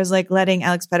Bomer is like letting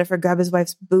Alex Pettyfer grab his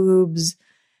wife's boobs.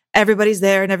 Everybody's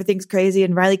there and everything's crazy.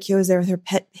 And Riley Keough is there with her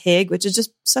pet pig, which is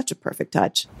just such a perfect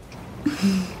touch.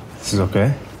 This is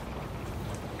okay?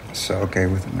 So okay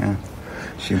with it, man.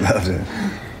 She loves it.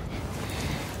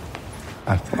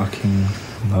 I fucking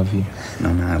love you.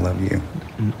 No, man, I love you.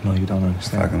 No, you don't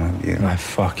understand. I fucking love you.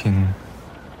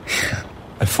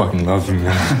 I fucking love you,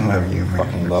 man. I love you, man.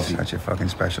 Fucking love you. Such a fucking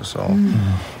special soul.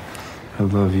 I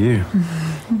love you.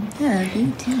 I love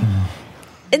you too.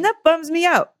 And that bums me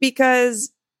out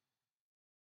because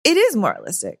it is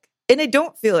moralistic and I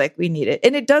don't feel like we need it.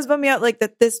 And it does bum me out like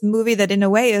that this movie that in a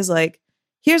way is like,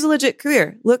 here's a legit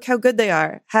career. Look how good they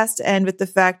are. Has to end with the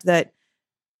fact that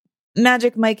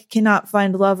Magic Mike cannot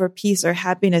find love or peace or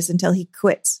happiness until he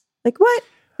quits. Like what?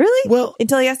 Really? Well,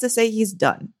 until he has to say he's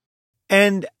done.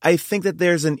 And I think that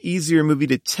there's an easier movie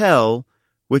to tell,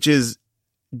 which is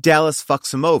Dallas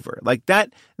fucks him over. Like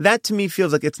that to me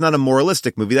feels like it's not a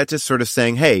moralistic movie. That's just sort of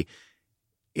saying, hey,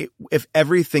 if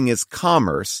everything is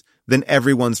commerce, then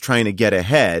everyone's trying to get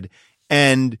ahead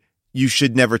and you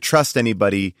should never trust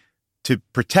anybody to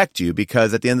protect you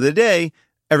because at the end of the day,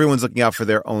 everyone's looking out for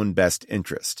their own best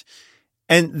interest.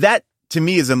 And that to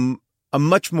me is a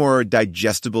much more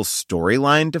digestible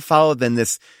storyline to follow than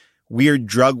this weird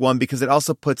drug one, because it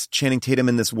also puts Channing Tatum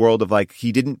in this world of like,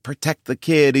 he didn't protect the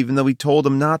kid, even though we told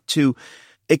him not to.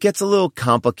 It gets a little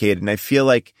complicated. And I feel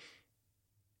like,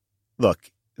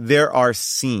 look, there are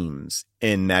seams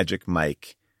in Magic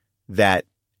Mike that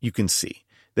you can see.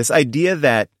 This idea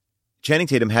that Channing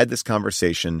Tatum had this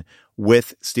conversation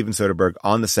with Steven Soderbergh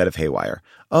on the set of Haywire.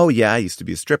 Oh yeah, I used to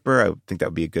be a stripper. I think that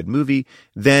would be a good movie.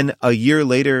 Then a year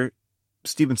later,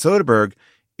 Steven Soderbergh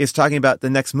is talking about the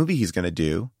next movie he's going to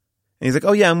do. And he's like,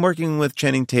 oh yeah, I'm working with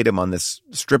Channing Tatum on this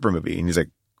stripper movie. And he's like,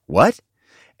 what?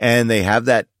 And they have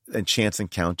that chance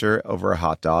encounter over a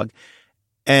hot dog.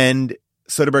 And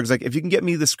Soderbergh's like, if you can get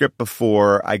me the script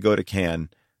before I go to Cannes,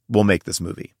 we'll make this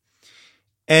movie.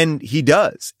 And he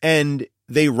does. And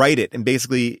they write it. And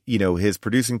basically, you know, his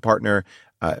producing partner,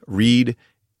 Reed,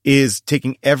 is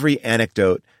taking every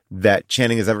anecdote that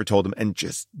Channing has ever told him and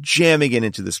just jamming it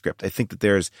into the script. I think that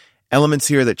there's elements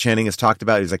here that Channing has talked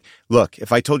about. He's like, look,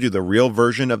 if I told you the real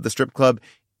version of the strip club,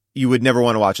 you would never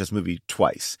want to watch this movie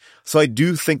twice. So I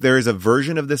do think there is a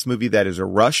version of this movie that is a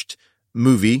rushed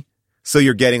movie. So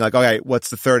you're getting like, all right, what's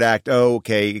the third act? Oh,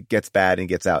 okay, it gets bad and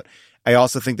gets out. I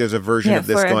also think there's a version of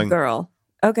this for going... a girl.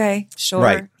 Okay, sure.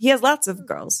 Right. He has lots of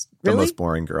girls. Really? The most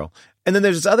boring girl. And then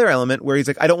there's this other element where he's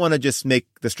like, I don't want to just make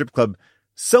the strip club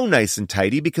so nice and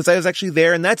tidy because I was actually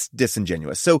there and that's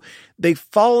disingenuous. So they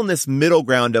fall in this middle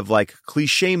ground of like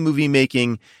cliche movie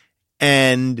making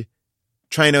and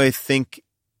trying to, I think,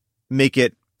 make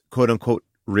it quote unquote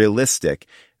realistic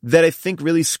that I think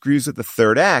really screws with the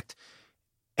third act.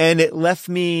 And it left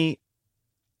me,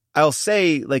 I'll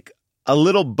say, like a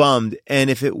little bummed. And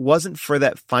if it wasn't for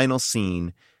that final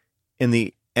scene in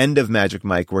the end of Magic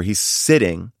Mike where he's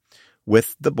sitting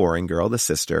with the boring girl, the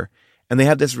sister, and they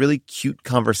have this really cute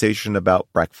conversation about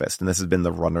breakfast. And this has been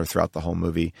the runner throughout the whole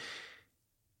movie.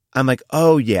 I'm like,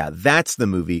 oh yeah, that's the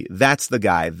movie. That's the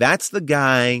guy. That's the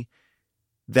guy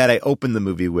that I opened the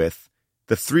movie with.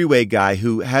 The three-way guy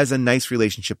who has a nice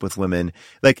relationship with women.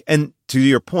 Like, and to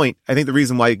your point, I think the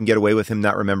reason why you can get away with him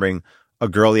not remembering a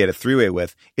girl he had a three-way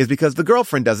with is because the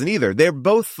girlfriend doesn't either. They're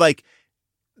both like,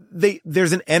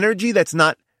 there's an energy that's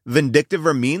not vindictive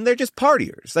or mean. They're just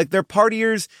partiers. Like they're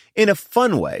partiers in a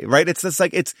fun way, right? It's just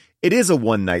like, it is a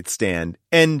one night stand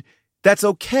and that's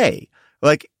okay.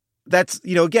 Like that's,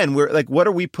 you know, again, we're like, what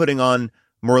are we putting on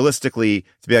moralistically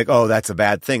to be like, oh, that's a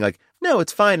bad thing. Like, no,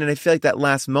 it's fine. And I feel like that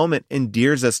last moment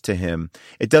endears us to him.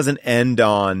 It doesn't end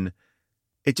on,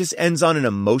 it just ends on an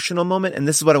emotional moment. And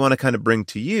this is what I want to kind of bring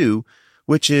to you,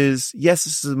 which is, yes,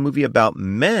 this is a movie about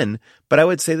men, but I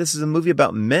would say this is a movie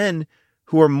about men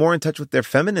who are more in touch with their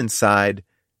feminine side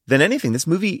than anything. This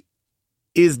movie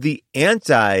is the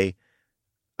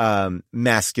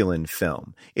masculine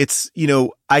film. It's, you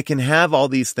know, I can have all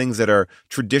these things that are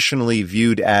traditionally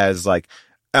viewed as like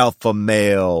alpha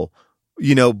male,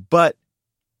 you know, but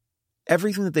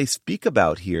everything that they speak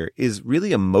about here is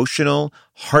really emotional,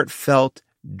 heartfelt,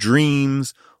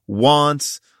 dreams,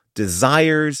 wants,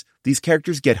 desires. These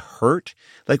characters get hurt.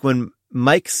 Like when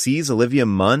Mike sees Olivia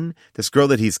Munn, this girl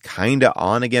that he's kind of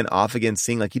on again, off again,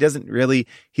 seeing, like he doesn't really,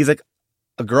 he's like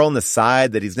a girl on the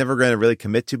side that he's never going to really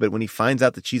commit to. But when he finds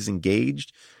out that she's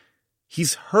engaged,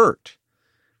 he's hurt.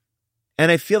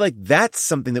 And I feel like that's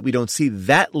something that we don't see,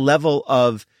 that level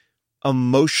of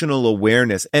emotional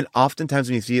awareness. And oftentimes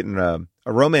when you see it in a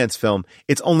romance film,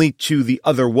 it's only to the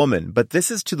other woman. But this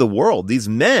is to the world. These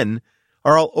men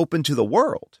are all open to the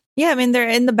world. Yeah, I mean, they're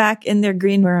in the back in their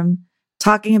green room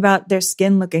talking about their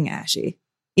skin looking ashy.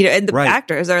 You know, and the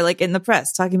actors are like in the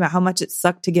press talking about how much it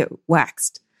sucked to get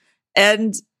waxed.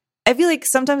 And I feel like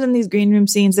sometimes in these green room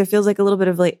scenes, there feels like a little bit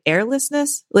of like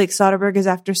airlessness. Like Soderbergh is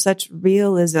after such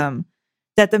realism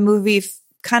that the movie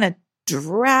kind of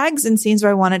drags in scenes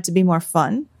where I want it to be more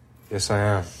fun. Yes, I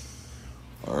am.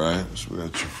 All right, so we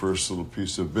got your first little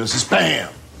piece of business. Bam!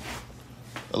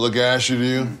 I look ashy to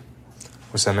you?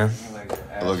 What's that, man?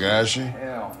 I look ashy?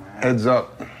 Heads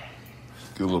up.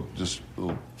 Get a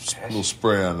little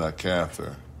spray on that calf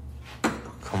there.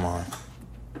 Come on.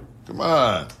 Come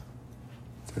on.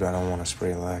 Dude, I don't want to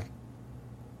spray a leg.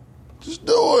 Just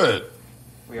do it.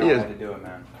 We all had to do it,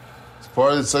 man.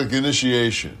 It's like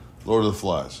initiation. Lord of the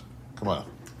Flies. Come on.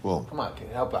 Boom. Come on, kid.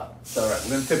 Help out. It's all right. We're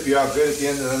going to tip you out good at the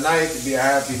end of the night to be a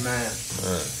happy man.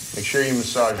 All right. Make sure you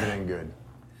massage it in good.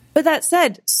 But that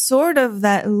said, sort of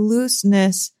that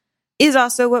looseness is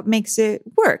also what makes it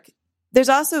work. There's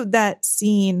also that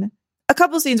scene, a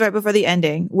couple scenes right before the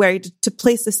ending, where to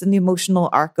place this in the emotional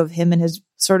arc of him and his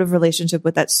sort of relationship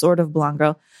with that sort of blonde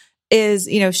girl is,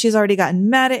 you know, she's already gotten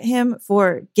mad at him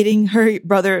for getting her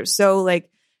brother so like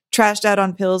trashed out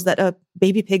on pills that a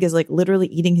baby pig is like literally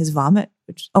eating his vomit,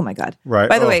 which, oh my God. Right.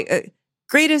 By the way,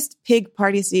 greatest pig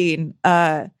party scene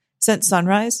since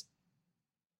Sunrise.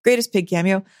 Greatest pig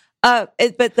cameo.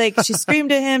 But like she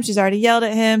screamed at him. She's already yelled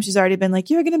at him. She's already been like,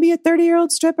 "You're going to be a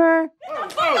 30-year-old stripper." I'll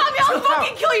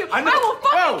fucking kill you. I will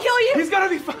fucking kill you. He's gonna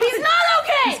be fine. He's not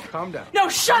okay. Calm down. No,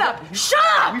 shut up. Shut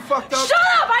up. We fucked up. Shut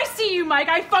up. I see you, Mike.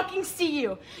 I fucking see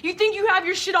you. You think you have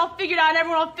your shit all figured out and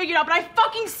everyone all figured out, but I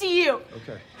fucking see you.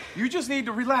 Okay. You just need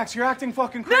to relax. You're acting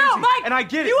fucking crazy. No, Mike. And I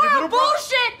get it. You are a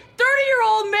bullshit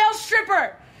 30-year-old male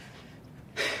stripper.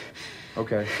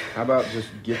 Okay. How about just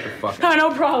get the fuck out? No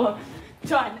problem.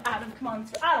 Done. Adam, come on.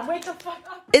 Adam, wake the fuck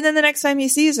up. And then the next time he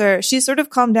sees her, she's sort of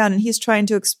calmed down and he's trying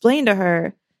to explain to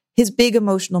her his big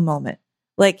emotional moment.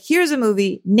 Like, here's a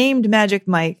movie named Magic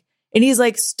Mike. And he's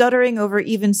like stuttering over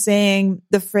even saying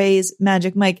the phrase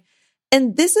Magic Mike.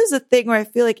 And this is a thing where I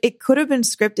feel like it could have been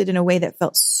scripted in a way that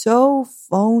felt so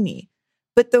phony.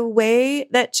 But the way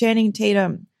that Channing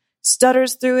Tatum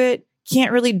stutters through it,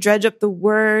 can't really dredge up the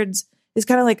words, is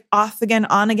kind of like off again,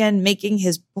 on again, making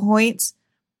his points.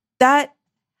 That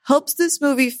helps this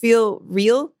movie feel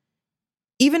real,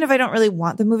 even if I don't really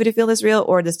want the movie to feel this real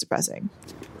or this depressing.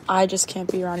 I just can't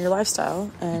be around your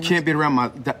lifestyle. And You can't be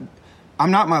around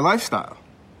I'm not my lifestyle.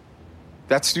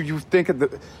 That's you think of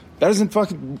that isn't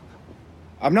fucking.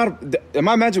 I'm not. Am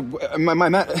I Magic?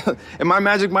 Am I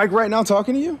Magic Mike right now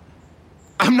talking to you?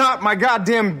 I'm not my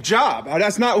goddamn job.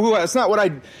 That's not what I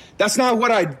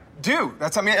do.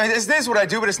 It is what I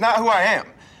do, but it's not who I am.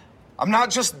 I'm not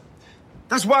just.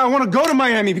 That's why I want to go to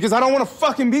Miami, because I don't want to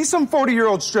fucking be some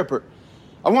 40-year-old stripper.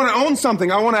 I want to own something.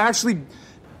 I want to actually.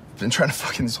 I've been trying to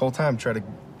fucking this whole time try to.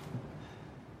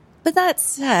 But that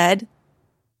said,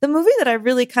 the movie that I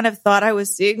really kind of thought I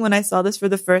was seeing when I saw this for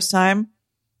the first time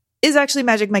is actually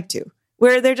Magic Mike 2,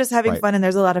 where they're just having fun and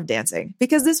there's a lot of dancing.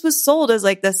 Because this was sold as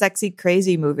like the sexy,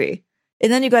 crazy movie.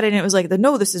 And then you got in and it was like the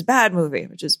no, this is bad movie,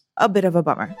 which is a bit of a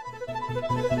bummer.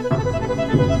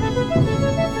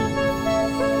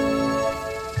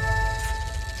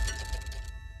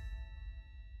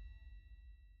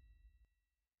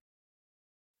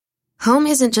 Home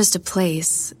isn't just a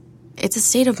place, it's a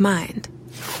state of mind.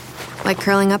 Like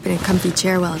curling up in a comfy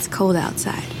chair while it's cold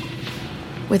outside,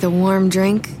 with a warm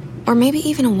drink, or maybe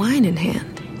even a wine in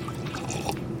hand.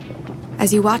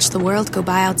 As you watch the world go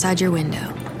by outside your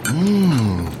window.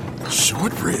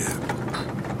 Short rib.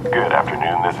 Good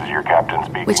afternoon, this is your captain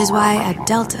speaking. Which is why at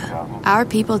Delta, our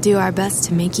people do our best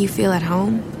to make you feel at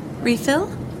home.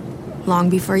 Refill? Long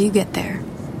before you get there.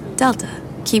 Delta,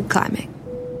 keep climbing.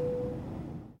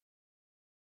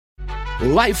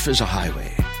 Life is a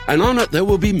highway, and on it there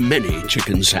will be many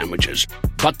chicken sandwiches.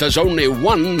 But there's only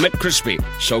one McCrispy.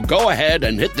 So go ahead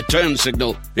and hit the turn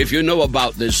signal if you know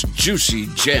about this juicy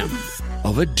gem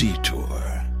of a detour.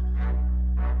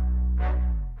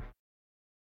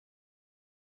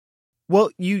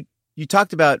 Well, you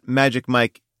talked about Magic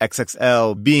Mike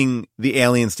XXL being the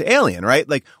Aliens to Alien, right?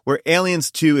 Like where Aliens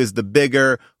 2 is the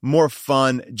bigger, more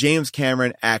fun James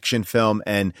Cameron action film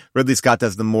and Ridley Scott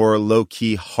does the more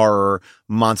low-key horror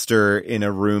monster in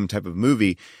a room type of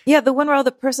movie. Yeah, the one where all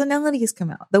the personalities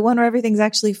come out. The one where everything's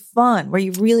actually fun, where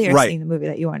you really are seeing the movie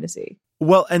that you wanted to see.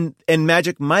 Well, and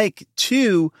Magic Mike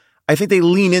 2, I think they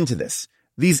lean into this.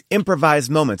 these improvised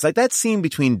moments. Like that scene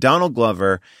between Donald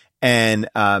Glover and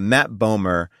Matt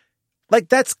Bomer, like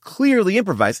that's clearly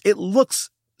improvised. It looks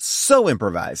so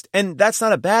improvised, and that's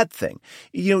not a bad thing.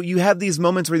 You know, you have these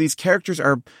moments where these characters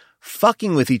are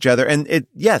fucking with each other, and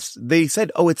yes, they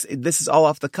said, oh, this is all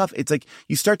off the cuff. It's like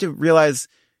you start to realize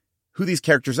who these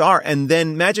characters are, and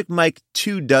then Magic Mike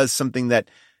 2 does something that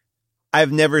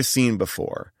I've never seen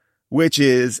before, which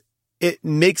is it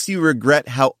makes you regret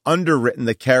how underwritten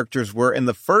the characters were in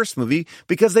the first movie,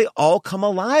 because they all come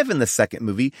alive in the second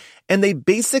movie, and they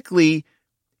basically,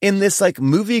 in this like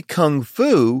movie kung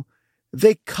fu,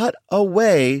 they cut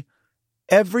away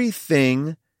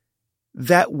everything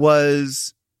that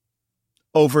was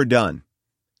overdone.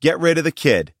 Get rid of the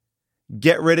kid.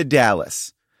 Get rid of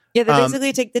Dallas. Yeah, they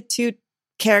basically take the two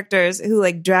characters who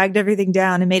like dragged everything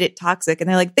down and made it toxic, and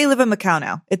they're like, they live in Macau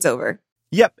now. It's over.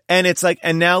 Yep. And it's like,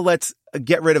 and now let's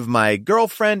get rid of my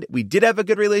girlfriend. We did have a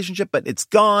good relationship, but it's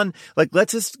gone. Like,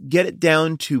 let's just get it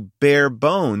down to bare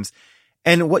bones.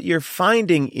 And what you're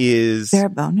finding is bare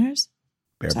boners.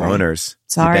 Bare boners.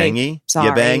 Sorry. You bangy. Sorry.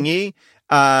 You bangy.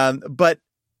 But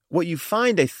what you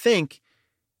find, I think,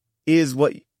 is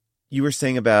what you were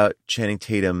saying about Channing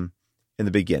Tatum in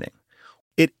the beginning.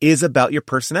 It is about your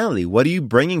personality. What are you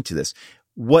bringing to this?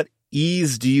 What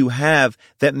ease do you have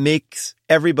that makes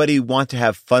everybody want to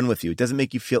have fun with you? It doesn't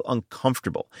make you feel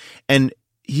uncomfortable. And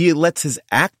he lets his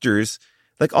actors,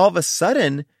 like all of a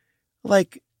sudden,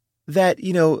 like that,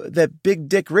 you know, that Big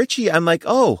Dick Richie, I'm like,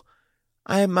 oh,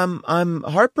 I'm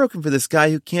heartbroken for this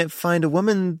guy who can't find a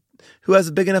woman who has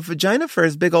a big enough vagina for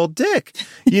his big old dick,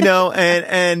 you know,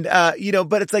 and you know,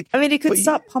 but it's like, I mean, he could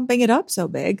stop pumping it up so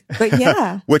big, but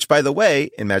yeah. Which, by the way,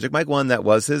 in Magic Mike 1, that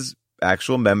was his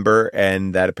actual member,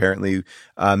 and that apparently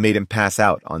made him pass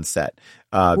out on set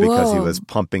because he was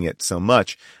pumping it so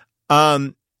much.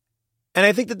 And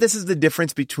I think that this is the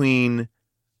difference between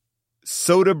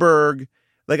Soderbergh.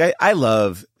 Like, I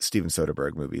love Steven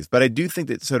Soderbergh movies, but I do think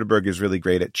that Soderbergh is really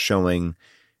great at showing,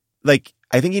 like,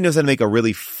 I think he knows how to make a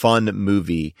really fun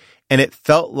movie. And it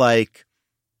felt like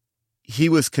he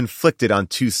was conflicted on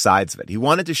two sides of it. He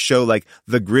wanted to show like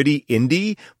the gritty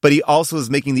indie, but he also was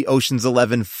making the Ocean's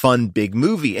 11 fun big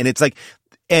movie. And it's like,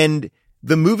 and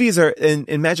the movies are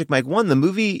in Magic Mike 1, the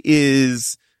movie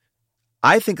is,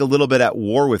 I think, a little bit at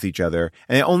war with each other.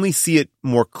 And I only see it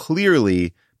more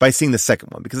clearly by seeing the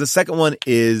second one, because the second one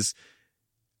is,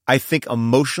 I think,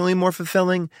 emotionally more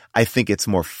fulfilling. I think it's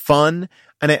more fun.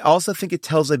 And I also think it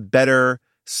tells a better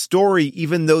story,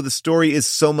 even though the story is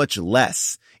so much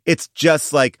less. It's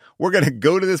just like, we're going to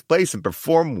go to this place and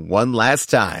perform one last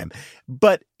time.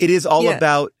 But it is all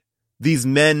about these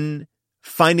men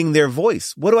finding their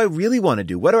voice. What do I really want to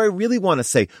do? What do I really want to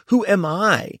say? Who am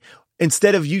I?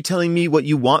 Instead of you telling me what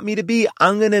you want me to be,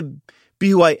 I'm going to be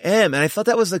who I am. And I thought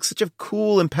that was like such a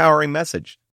cool, empowering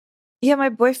message. Yeah, my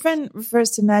boyfriend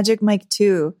refers to Magic Mike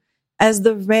 2 as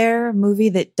the rare movie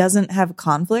that doesn't have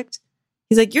conflict.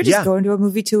 He's like, you're just going to a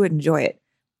movie to enjoy it.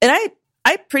 And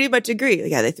I pretty much agree.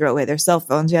 Yeah, they throw away their cell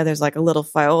phones. Yeah, there's like a little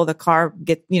file. The car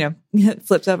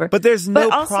flips over. But there's no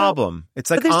problem. It's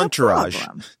like Entourage.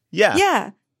 No yeah. Yeah.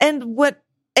 And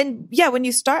when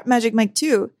you start Magic Mike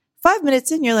 2, 5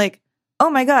 minutes in, you're like,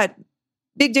 oh my God,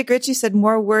 Big Dick Richie said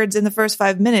more words in the first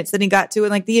 5 minutes than he got to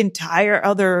in like the entire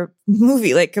other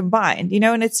movie, like combined, you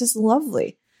know, and it's just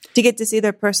lovely to get to see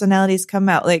their personalities come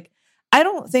out. Like, I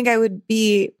don't think I would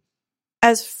be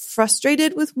as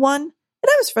frustrated with one. And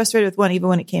I was frustrated with one even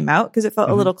when it came out because it felt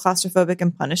a little claustrophobic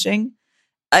and punishing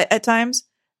at times.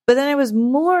 But then I was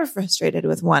more frustrated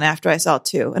with one after I saw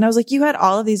 2. And I was like, you had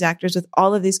all of these actors with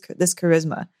all of this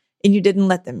charisma and you didn't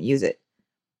let them use it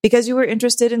because you were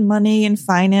interested in money and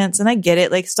finance. And I get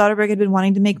it. Like, Soderbergh had been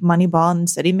wanting to make Moneyball and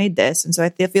said he made this. And so I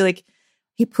feel like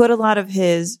he put a lot of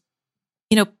his,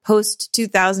 post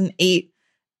 2008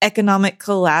 economic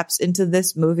collapse into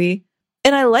this movie.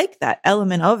 And I like that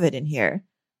element of it in here,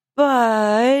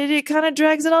 but it kind of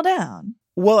drags it all down.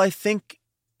 Well, I think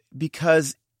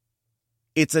because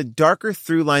it's a darker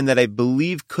through line that I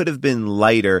believe could have been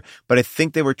lighter, but I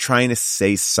think they were trying to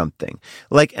say something.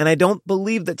 Like, and I don't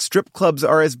believe that strip clubs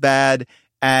are as bad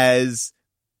as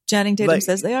Channing Tatum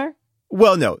says they are.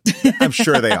 Well, no, I'm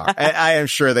sure they are. I am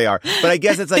sure they are. But I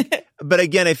guess it's like, but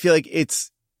again, I feel like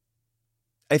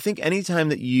I think anytime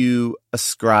that you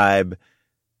ascribe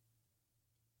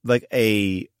like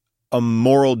a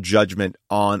moral judgment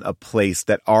on a place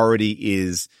that already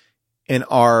is, in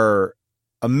our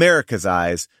America's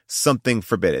eyes, something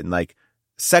forbidden, like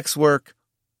sex work,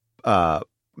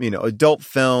 adult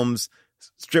films,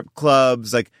 strip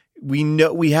clubs, like,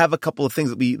 we have a couple of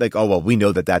things that we like, oh, well, we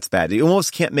know that that's bad. You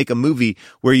almost can't make a movie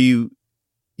where you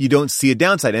you don't see a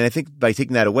downside. And I think by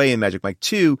taking that away in Magic Mike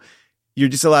 2, you're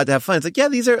just allowed to have fun. It's like, yeah,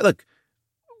 these are, look,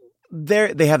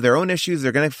 they have their own issues.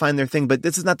 They're going to find their thing, but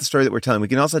this is not the story that we're telling. We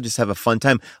can also just have a fun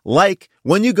time. Like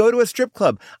when you go to a strip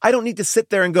club, I don't need to sit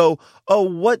there and go, oh,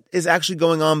 what is actually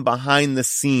going on behind the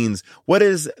scenes? What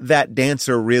is that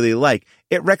dancer really like?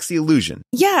 It wrecks the illusion.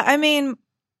 Yeah. I mean,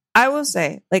 I will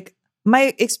say, like,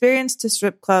 my experience to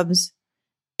strip clubs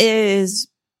is,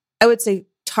 I would say,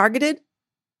 targeted.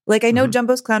 Like, I know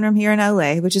Jumbo's Clown Room here in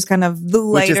LA, which is kind of the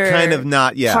lighter, which is kind of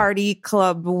not, party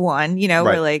club one, you know,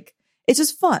 where like, it's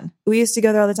just fun. We used to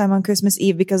go there all the time on Christmas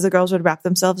Eve because the girls would wrap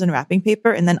themselves in wrapping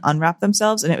paper and then unwrap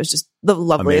themselves. And it was just the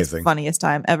loveliest, funniest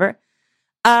time ever.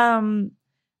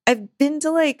 I've been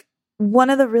to like one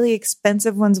of the really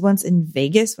expensive ones once in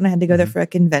Vegas when I had to go there for a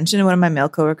convention. And one of my male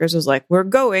coworkers was like, we're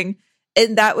going.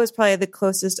 And that was probably the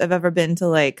closest I've ever been to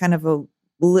like kind of a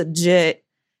legit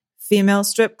female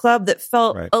strip club that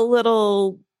felt a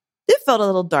little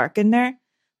dark in there.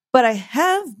 But I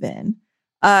have been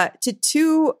to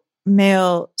 2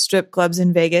 male strip clubs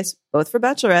in Vegas, both for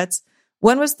bachelorettes.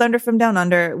 One was Thunder from Down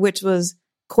Under, which was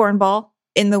cornball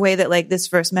in the way that like this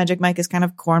first Magic Mike is kind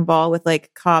of cornball with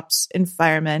like cops and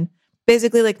firemen,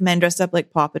 basically like men dressed up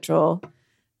like Paw Patrol.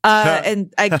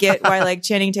 And I get why like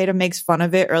Channing Tatum makes fun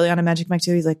of it early on in Magic Mike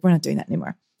 2. He's like, we're not doing that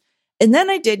anymore. And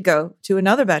then I did go to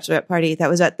another bachelorette party that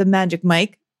was at the Magic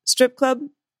Mike strip club,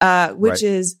 which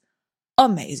is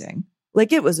amazing.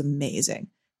 Like it was amazing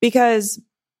because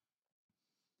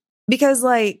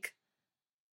like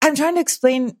I'm trying to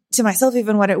explain to myself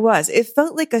even what it was. It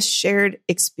felt like a shared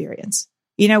experience,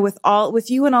 you know, with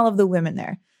you and all of the women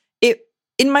there.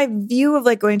 In my view of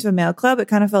like going to a male club, it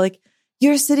kind of felt like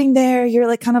you're sitting there, you're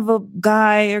like kind of a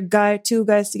guy, 2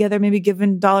 guys together, maybe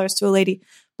giving dollars to a lady.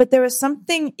 But there was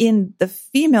something in the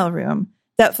female room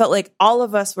that felt like all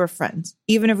of us were friends,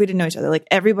 even if we didn't know each other. Like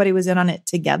everybody was in on it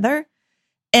together.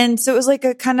 And so it was like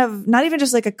a kind of, not even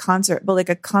just like a concert, but like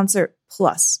a concert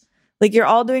plus. Like you're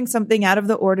all doing something out of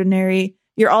the ordinary.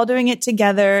 You're all doing it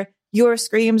together. Your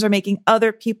screams are making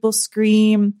other people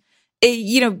scream.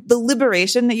 You know, the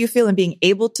liberation that you feel in being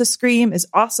able to scream is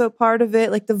also part of it.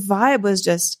 Like the vibe was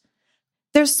just,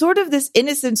 there's sort of this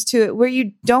innocence to it where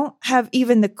you don't have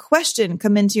even the question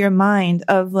come into your mind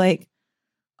of like,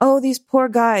 oh, these poor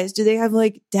guys, do they have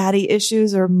like daddy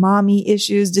issues or mommy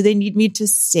issues? Do they need me to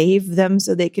save them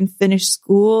so they can finish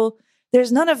school?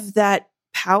 There's none of that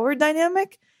power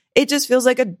dynamic. It just feels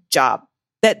like a job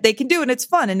that they can do and it's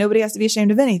fun and nobody has to be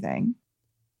ashamed of anything.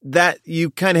 That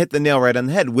you kind of hit the nail right on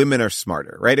the head. Women are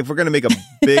smarter, right? If we're going to make a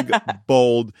big,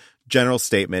 bold, general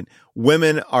statement,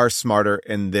 women are smarter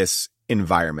in this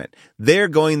environment. They're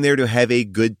going there to have a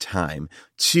good time,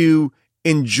 to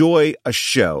enjoy a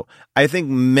show. I think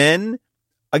men,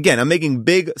 again, I'm making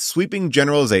big, sweeping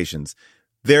generalizations.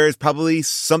 There is probably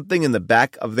something in the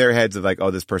back of their heads of like, oh,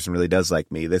 this person really does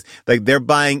like me. This, like they're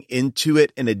buying into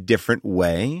it in a different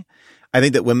way. I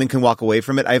think that women can walk away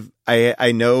from it.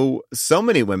 I know so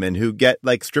many women who get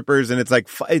like strippers and it's like,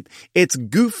 it's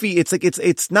goofy. It's like,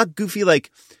 it's not goofy. Like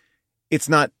it's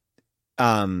not,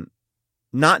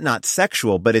 not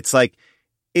sexual, but it's like,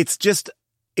 it's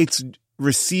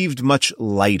received much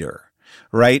lighter.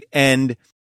 Right. And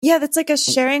yeah, that's like a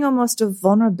sharing almost of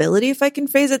vulnerability, if I can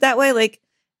phrase it that way. Like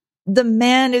the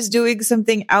man is doing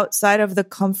something outside of the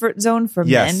comfort zone for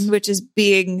men, which is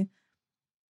being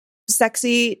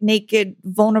sexy, naked,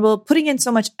 vulnerable, putting in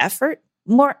so much effort,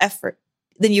 more effort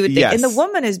than you would think. Yes. And the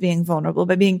woman is being vulnerable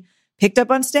by being picked up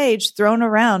on stage, thrown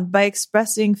around, by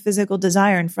expressing physical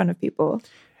desire in front of people.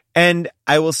 And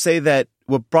I will say that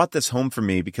what brought this home for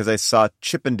me, because I saw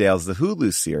Chippendales, the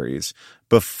Hulu series,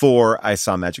 before I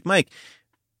saw Magic Mike.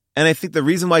 And I think the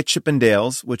reason why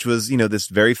Chippendales, which was, you know, this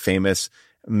very famous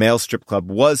male strip club,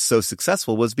 was so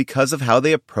successful was because of how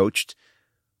they approached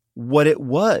what it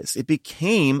was. It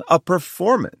became a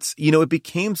performance. You know, it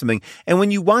became something. And when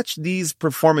you watch these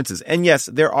performances, and yes,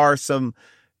 there are some,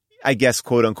 I guess,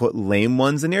 quote unquote, lame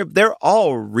ones in here, they're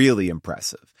all really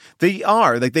impressive. They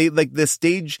are like the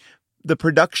stage, the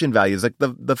production values, like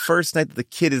the first night that the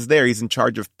kid is there, he's in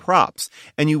charge of props.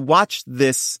 And you watch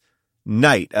this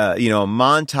night, you know, a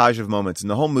montage of moments, and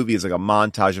the whole movie is like a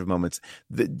montage of moments.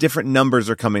 The different numbers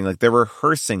are coming, like they're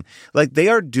rehearsing, like they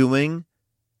are doing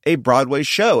a Broadway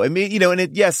show. I mean, you know, and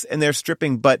and they're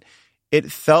stripping, but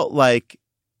it felt like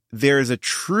there's a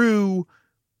true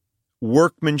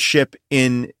workmanship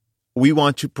in, we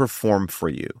want to perform for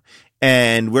you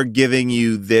and we're giving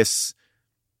you this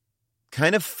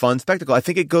kind of fun spectacle. I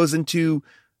think it goes into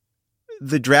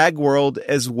the drag world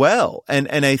as well. And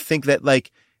I think that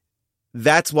like,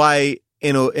 that's why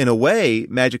in a way,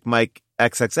 Magic Mike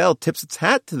XXL tips its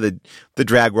hat to the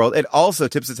drag world. It also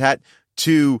tips its hat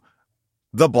to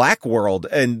the black world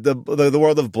and the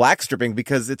world of black stripping,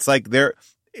 because it's like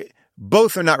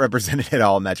both are not represented at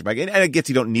all in Magic Mike. And I guess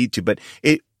you don't need to, but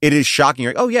it is shocking.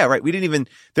 You're like, oh yeah, right.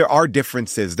 There are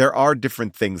differences. There are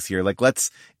different things here. Like,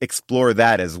 let's explore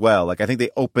that as well. Like, I think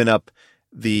they open up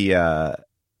the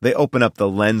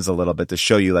lens a little bit to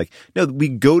show you, like, no, we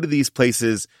go to these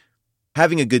places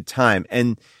having a good time.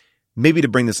 And maybe to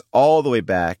bring this all the way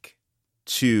back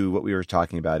to what we were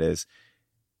talking about is,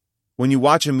 when you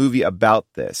watch a movie about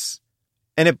this,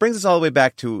 and it brings us all the way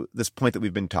back to this point that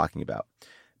we've been talking about.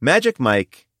 Magic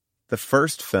Mike, the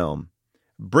first film,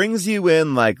 brings you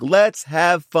in like, let's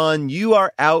have fun. You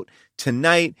are out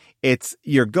tonight.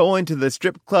 You're going to the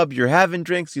strip club. You're having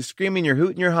drinks. You're screaming. You're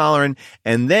hooting. You're hollering.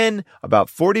 And then about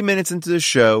 40 minutes into the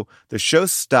show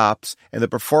stops and the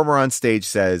performer on stage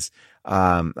says,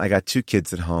 I got 2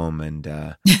 kids at home and,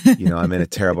 I'm in a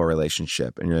terrible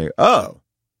relationship. And you're like, oh,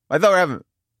 I thought we're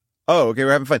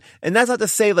having fun. And that's not to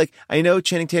say, like, I know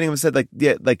Channing Tatum said, like,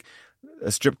 yeah, like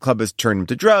a strip club has turned him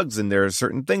to drugs and there are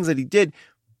certain things that he did,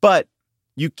 but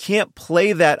you can't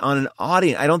play that on an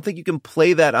audience. I don't think you can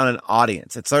play that on an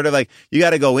audience. It's sort of like, you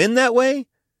got to go in that way,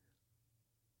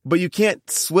 but you can't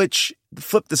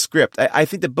flip the script. I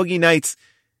think that Boogie Nights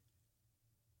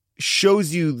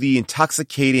shows you the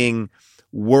intoxicating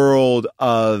world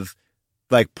of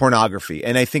like pornography.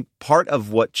 And I think part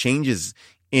of what changes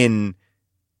in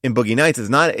Boogie Nights is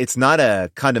it's not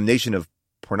a condemnation of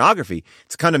pornography.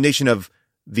 It's a condemnation of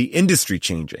the industry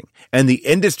changing, and the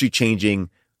industry changing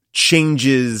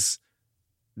changes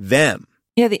them.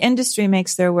 Yeah, the industry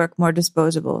makes their work more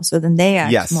disposable, so then they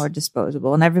act more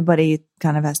disposable, and everybody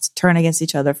kind of has to turn against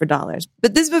each other for dollars.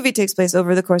 But this movie takes place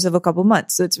over the course of a couple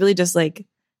months, so it's really just like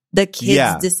the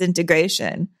kid's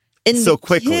disintegration. And so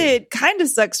quickly. The kid kind of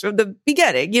sucks from the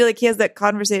beginning. He has that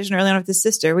conversation early on with his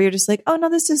sister where you're just like, oh no,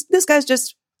 this guy's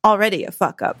just already a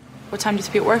fuck up. What time do you have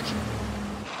to be at work?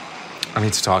 I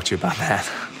need to talk to you about that.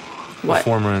 What? The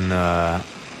foreman,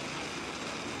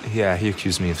 he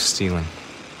accused me of stealing.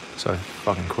 So I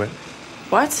fucking quit.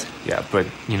 What? Yeah, but,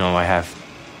 I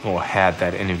had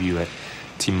that interview at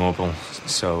T-Mobile.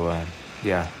 So,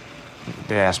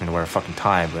 they asked me to wear a fucking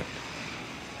tie,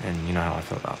 and you know how I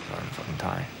feel about wearing a fucking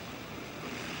tie.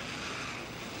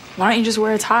 Why don't you just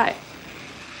wear a tie?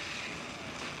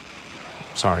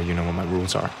 Sorry, you know what my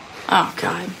rules are. Oh,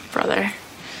 God, brother.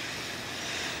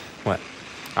 What?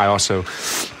 I also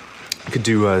could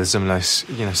do some nice,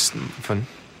 fun.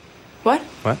 What?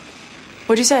 What?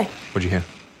 What'd you say? What'd you hear?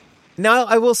 Now,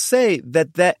 I will say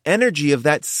that energy of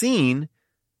that scene,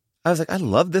 I was like, I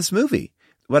love this movie.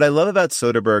 What I love about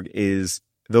Soderbergh is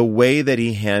the way that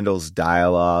he handles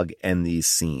dialogue and these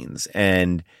scenes.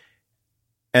 And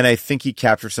I think he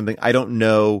captures something. I don't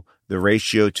know the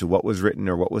ratio to what was written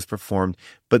or what was performed,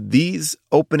 but these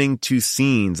opening 2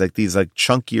 scenes, like these like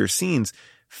chunkier scenes,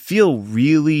 feel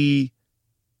really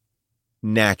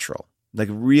natural, like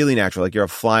really natural, like you're a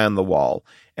fly on the wall.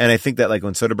 And I think that like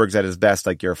when Soderbergh's at his best,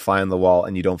 like you're a fly on the wall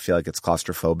and you don't feel like it's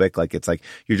claustrophobic. Like it's like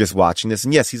you're just watching this.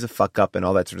 And yes, he's a fuck up and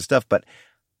all that sort of stuff, but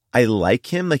I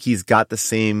like him. Like he's got the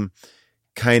same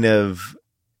kind of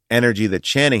energy that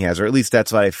Channing has, or at least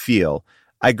that's what I feel.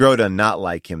 I grow to not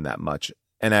like him that much.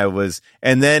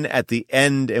 And then at the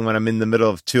end, and when I'm in the middle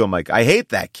of 2, I'm like, I hate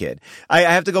that kid. I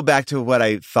have to go back to what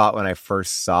I thought when I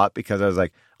first saw it, because I was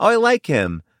like, oh, I like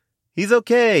him. He's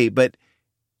okay, but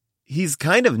he's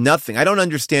kind of nothing. I don't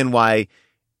understand why.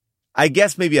 I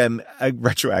guess maybe I'm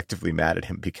retroactively mad at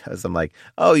him because I'm like,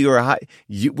 oh,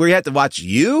 we have to watch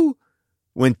you?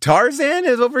 When Tarzan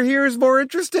is over here is more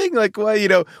interesting? Like,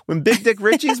 well, when Big Dick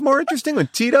Richie's more interesting, when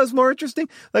Tito's more interesting?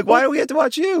 Like, why do we have to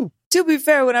watch you? To be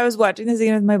fair, when I was watching this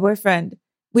again with my boyfriend,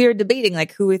 we were debating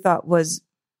like who we thought was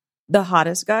the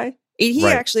hottest guy. He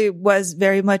actually was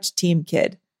very much Team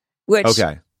Kid, which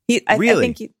I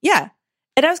think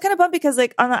And I was kind of bummed because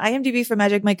like on the IMDb for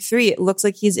Magic Mike 3, it looks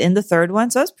like he's in the 3rd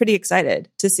one. So I was pretty excited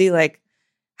to see like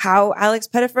how Alex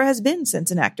Pettyfer has been since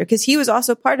an actor, because he was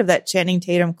also part of that Channing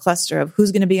Tatum cluster of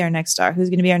who's going to be our next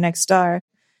star,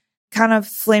 kind of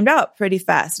flamed out pretty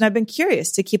fast. And I've been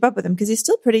curious to keep up with him because he's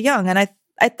still pretty young. And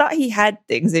I thought he had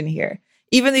things in here,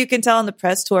 even though you can tell on the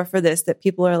press tour for this that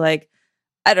people are like,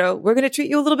 I don't know, we're going to treat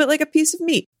you a little bit like a piece of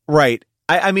meat. Right.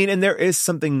 I mean, and there is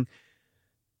something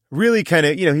really kind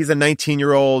of, he's a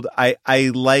 19-year-old.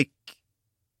 I like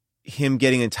him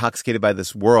getting intoxicated by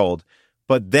this world.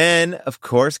 But then, of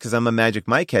course, because I'm a Magic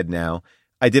Mike head now,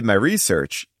 I did my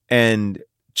research, and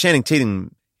Channing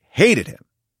Tatum hated him.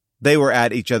 They were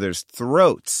at each other's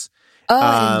throats. Oh,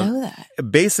 I didn't know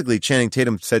that. Basically, Channing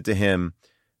Tatum said to him,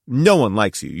 no one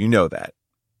likes you. You know that.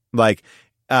 Like,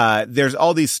 there's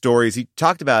all these stories. He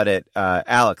talked about it,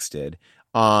 Alex did,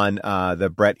 on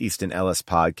the Bret Easton Ellis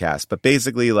podcast. But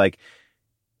basically, like,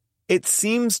 it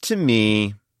seems to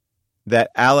me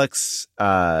that Alex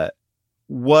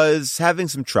was having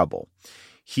some trouble.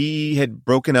 He had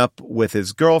broken up with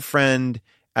his girlfriend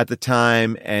at the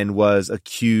time and was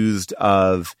accused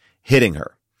of hitting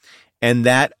her. And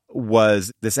that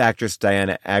was this actress,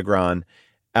 Diana Agron.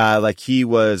 Like, he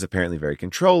was apparently very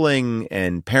controlling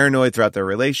and paranoid throughout their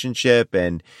relationship.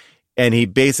 And he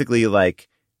basically, like,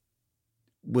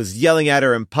 was yelling at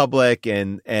her in public,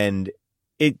 and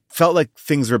it felt like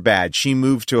things were bad. She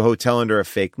moved to a hotel under a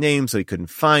fake name, so he couldn't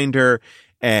find her,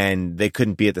 and they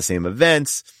couldn't be at the same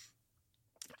events.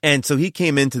 And so he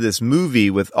came into this movie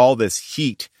with all this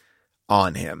heat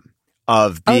on him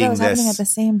of being that was this happening at the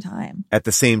same time. At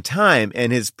the same time,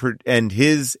 and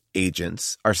his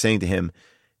agents are saying to him,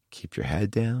 keep your head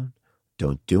down,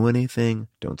 don't do anything,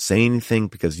 don't say anything,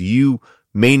 because you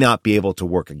may not be able to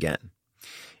work again.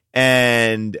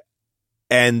 And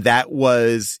that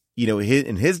was, you know,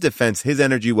 in his defense, his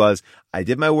energy was, I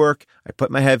did my work, I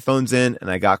put my headphones in, and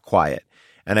I got quiet.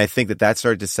 And I think that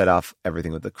started to set off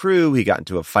everything with the crew. He got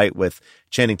into a fight with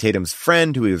Channing Tatum's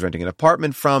friend who he was renting an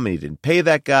apartment from, and he didn't pay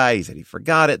that guy. He said he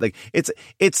forgot it. Like,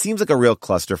 it seems like a real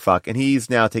clusterfuck, and he's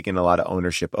now taking a lot of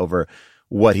ownership over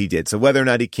what he did. So whether or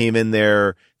not he came in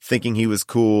there thinking he was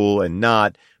cool and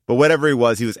not, but whatever he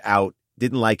was out,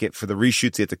 didn't like it. For the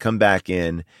reshoots, he had to come back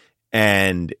in,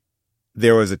 and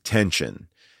there was a tension.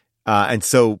 And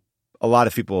so a lot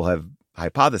of people have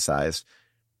hypothesized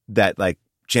that, like,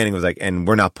 Channing was like, and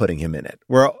we're not putting him in it.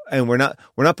 We're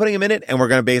not putting him in it, and we're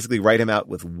going to basically write him out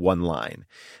with one line.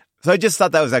 So I just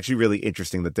thought that was actually really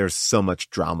interesting that there's so much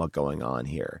drama going on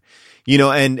here, you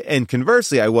know, and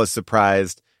conversely, I was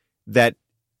surprised that,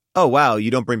 oh, wow,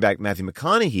 you don't bring back Matthew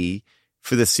McConaughey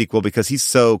for this sequel because he's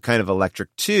so kind of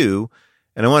electric too.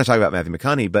 And I want to talk about Matthew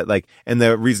McConaughey, but like, and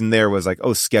the reason there was like,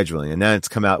 oh, scheduling. And now it's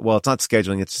come out, well, it's not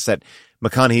scheduling. It's just that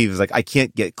McConaughey was like, I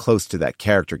can't get close to that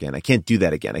character again. I can't do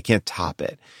that again. I can't top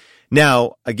it.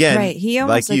 Now, again, right. He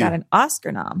almost got an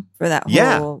Oscar nom for that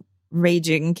whole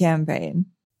raging campaign.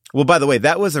 Well, by the way,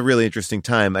 that was a really interesting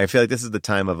time. I feel like this is the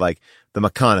time of like the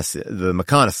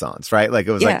McConaissance, right? Like,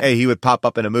 it was like, hey, he would pop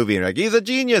up in a movie and like, he's a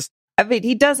genius. I mean,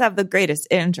 he does have the greatest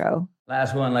intro.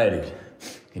 Last one, ladies.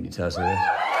 Can you touch this?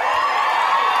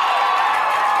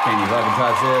 Can you fucking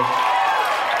touch this?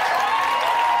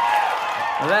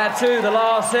 Well, that too, the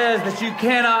law says that you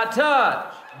cannot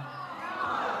touch.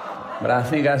 But I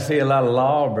think I see a lot of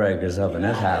lawbreakers up in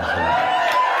this house tonight.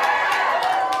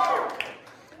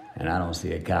 And I don't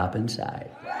see a cop in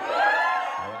sight.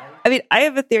 I mean, I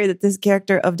have a theory that this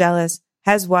character of Dallas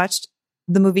has watched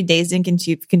the movie Dazed and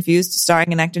Confused,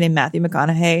 starring an actor named Matthew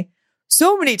McConaughey,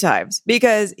 so many times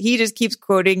because he just keeps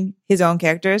quoting his own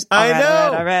characters. All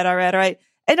right.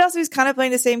 And also he's kind of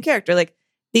playing the same character, like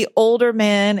the older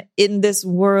man in this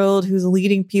world who's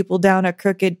leading people down a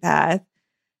crooked path.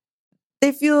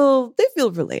 They feel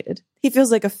related. He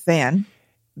feels like a fan.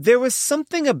 There was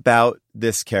something about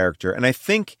this character, and I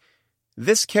think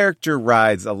this character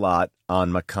rides a lot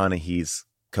on McConaughey's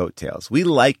coattails. We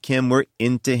like him. We're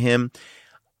into him.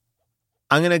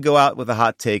 I'm going to go out with a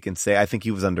hot take and say I think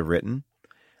he was underwritten.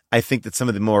 I think that some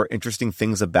of the more interesting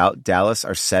things about Dallas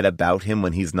are said about him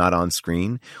when he's not on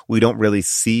screen. We don't really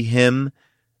see him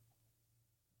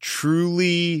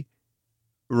truly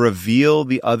reveal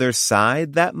the other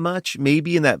side that much.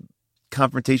 Maybe in that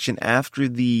confrontation after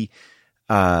the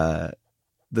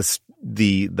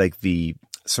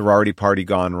sorority party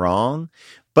gone wrong,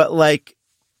 but like,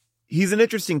 he's an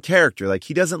interesting character. Like,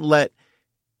 he doesn't let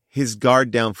his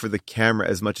guard down for the camera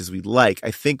as much as we like.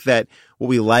 I think that what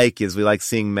we like is we like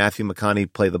seeing Matthew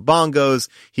McConaughey play the bongos.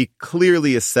 He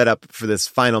clearly is set up for this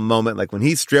final moment. Like, when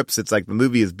he strips, it's like the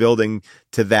movie is building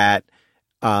to that.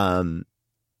 And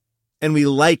we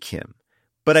like him,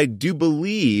 but I do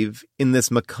believe in this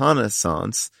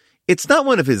McConaissance. It's not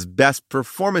one of his best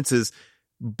performances,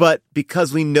 but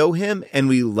because we know him and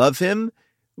we love him,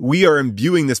 we are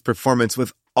imbuing this performance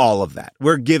with all of that.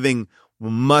 We're giving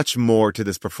much more to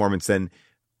this performance than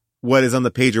what is on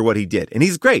the page or what he did. And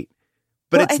he's great,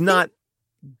 but it's not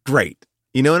great.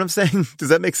 You know what I'm saying? Does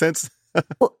that make sense?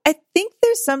 Well, I think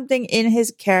there's something in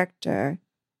his character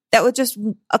that with just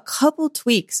a couple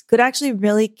tweaks could actually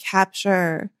really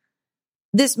capture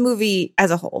this movie as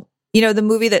a whole. You know, the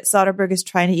movie that Soderbergh is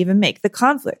trying to even make, the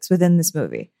conflicts within this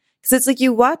movie. Because it's like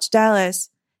you watch Dallas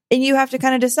and you have to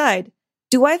kind of decide,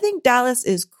 do I think Dallas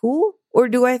is cool or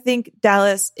do I think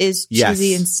Dallas is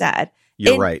cheesy and sad?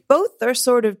 You're right. Both are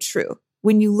sort of true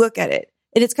when you look at it.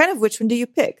 And it's kind of which one do you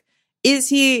pick? Is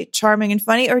he charming and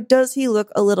funny, or does he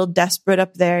look a little desperate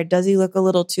up there? Does he look a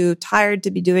little too tired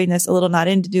to be doing this, a little not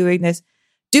into doing this?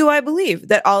 Do I believe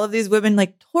that all of these women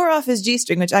like tore off his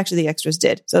G-string, which actually the extras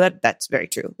did. So that's very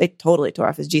true. They totally tore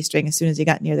off his G-string as soon as he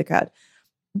got near the crowd.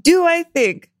 Do I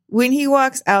think when he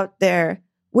walks out there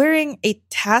wearing a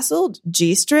tasseled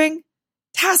G-string,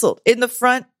 tasseled in the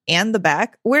front and the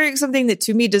back, wearing something that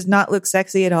to me does not look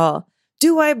sexy at all,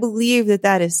 do I believe that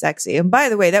that is sexy? And by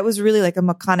the way, that was really like a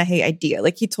McConaughey idea.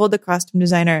 Like he told the costume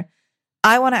designer,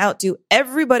 I want to outdo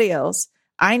everybody else.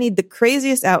 I need the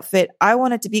craziest outfit. I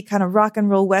want it to be kind of rock and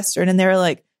roll Western. And they were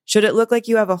like, should it look like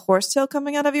you have a horsetail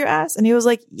coming out of your ass? And he was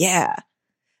like, yeah.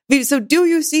 So do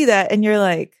you see that? And you're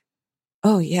like,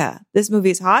 oh yeah, this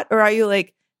movie's hot? Or are you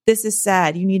like, this is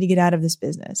sad, you need to get out of this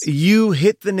business? You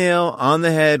hit the nail on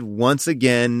the head once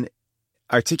again,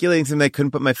 articulating something I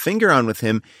couldn't put my finger on with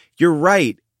him. You're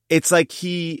right. It's like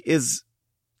he is,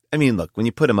 I mean, look, when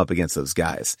you put him up against those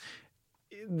guys,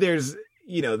 there's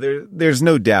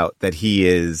no doubt that he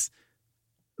is,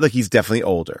 like, he's definitely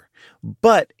older.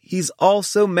 But he's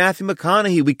also Matthew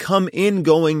McConaughey. We come in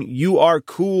going, you are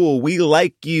cool. We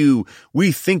like you.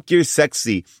 We think you're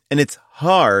sexy. And it's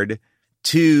hard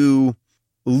to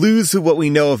lose what we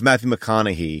know of Matthew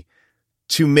McConaughey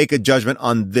to make a judgment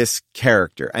on this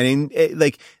character. I mean,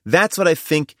 that's what I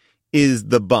think is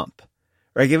the bump,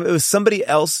 right? If it was somebody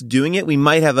else doing it, we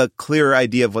might have a clearer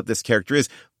idea of what this character is,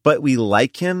 but we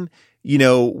like him.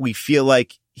 We feel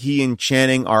like he and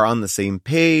Channing are on the same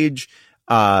page.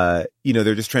 They're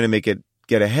just trying to make it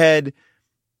get ahead.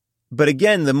 But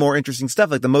again, the more interesting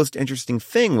stuff, like the most interesting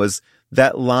thing was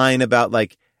that line about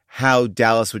like how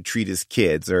Dallas would treat his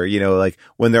kids, or, like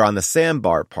when they're on the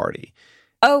sandbar party.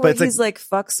 Oh, where he's like,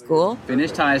 fuck school?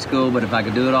 Finished high school, but if I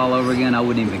could do it all over again, I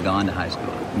wouldn't even have gone to high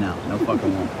school. No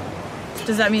fucking way.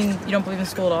 Does that mean you don't believe in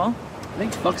school at all? I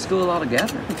think fuck school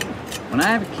altogether. When I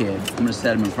have a kid, I'm going to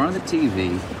set him in front of the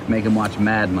TV, make him watch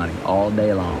Mad Money all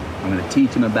day long. I'm going to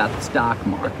teach him about the stock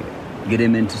market, get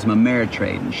him into some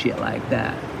Ameritrade and shit like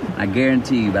that. I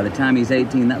guarantee you, by the time he's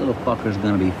 18, that little fucker's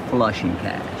going to be flushing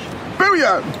cash.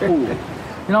 Booyah!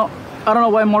 I don't know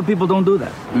why more people don't do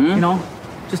that.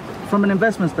 Just from an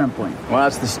investment standpoint. Well,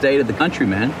 that's the state of the country,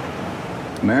 man.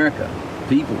 America.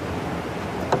 People.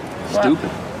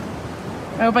 Stupid.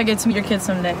 I hope I get to meet your kids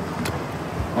someday.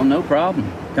 Oh, no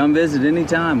problem. Come visit any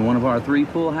time in one of our 3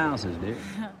 pool houses, dear.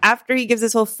 After he gives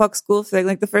this whole fuck school thing,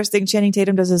 like the first thing Channing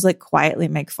Tatum does is like quietly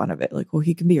make fun of it. Like, well,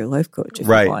 he can be your life coach if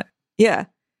you want. Yeah.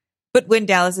 But when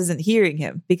Dallas isn't hearing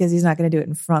him because he's not going to do it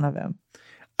in front of him.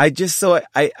 I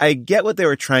get what they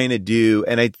were trying to do.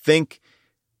 And I think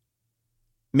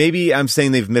maybe I'm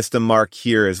saying they've missed a mark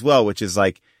here as well, which is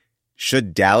like,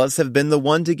 should Dallas have been the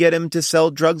one to get him to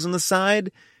sell drugs on the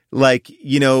side? Like,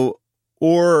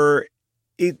 or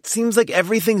it seems like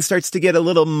everything starts to get a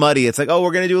little muddy. It's like, oh,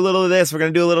 we're going to do a little of this. We're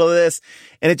going to do a little of this.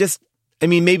 And it just,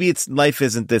 maybe life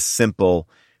isn't this simple,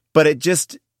 but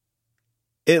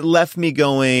it left me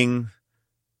going,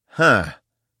 huh.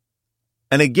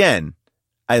 And again,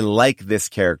 I like this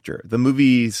character. The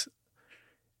movie's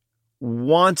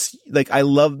I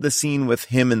love the scene with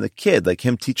him and the kid, like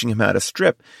him teaching him how to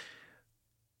strip.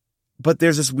 But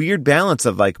there's this weird balance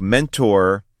of like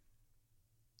mentor,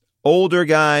 older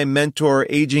guy, mentor,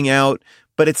 aging out.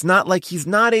 But it's not like he's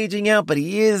not aging out, but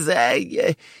he is.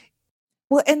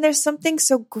 Well, and there's something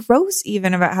so gross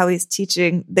even about how he's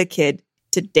teaching the kid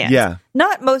to dance. Yeah.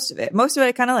 Not most of it. Most of it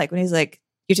I kind of like when he's like,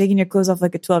 you're taking your clothes off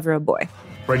like a 12-year-old boy.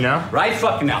 Right now? Right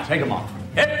fucking now. Take them off.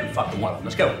 Every fucking one of them.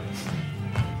 Let's go.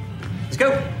 Let's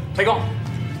go. Take on.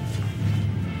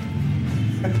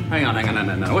 Hang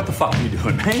on. No. What the fuck are you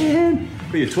doing, man?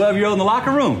 Are you a 12-year-old in the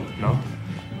locker room? No.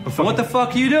 What the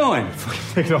fuck are you doing?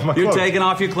 Taking off my clothes. You're taking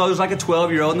off your clothes like a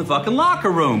 12-year-old in the fucking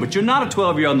locker room. But you're not a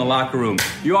 12-year-old in the locker room.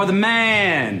 You are the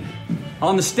man.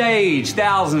 On the stage,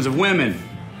 thousands of women.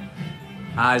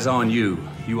 Eyes on you.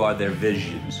 You are their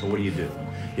vision. So what do?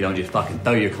 You don't just fucking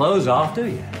throw your clothes off, do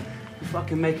you? You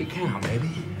fucking make it count, baby.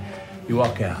 You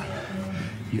walk out.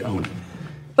 You own it.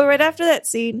 But right after that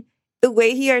scene, the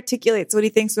way he articulates what he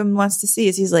thinks women wants to see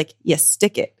is he's like, yes,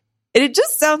 stick it. And it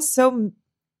just sounds so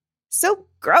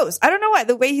gross. I don't know why.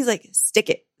 The way he's like, stick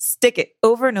it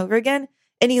over and over again.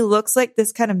 And he looks like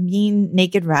this kind of mean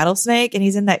naked rattlesnake. And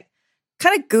he's in that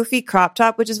kind of goofy crop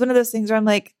top, which is one of those things where I'm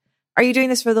like, are you doing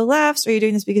this for the laughs? Or are you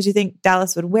doing this because you think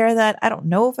Dallas would wear that? I don't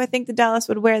know if I think that Dallas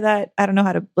would wear that. I don't know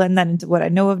how to blend that into what I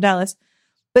know of Dallas.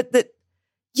 But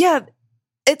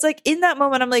it's like in that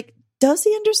moment, I'm like, does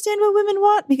he understand what women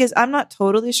want? Because I'm not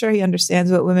totally sure he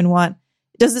understands what women want.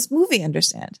 Does this movie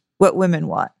understand what women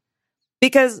want?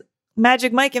 Because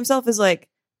Magic Mike himself is like,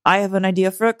 I have an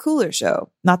idea for a cooler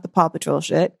show, not the Paw Patrol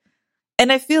shit.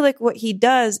 And I feel like what he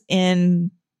does in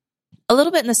a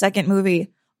little bit in the second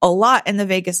movie, a lot in the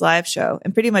Vegas live show,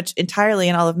 and pretty much entirely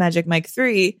in all of Magic Mike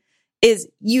 3, is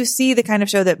you see the kind of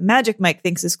show that Magic Mike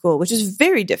thinks is cool, which is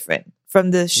very different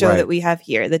from the show that we have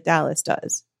here that Dallas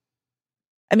does.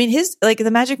 I mean, the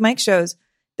Magic Mike shows,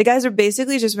 the guys are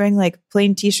basically just wearing like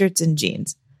plain t-shirts and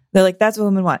jeans. They're like, that's what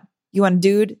women want. You want a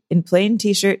dude in plain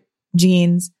t-shirt,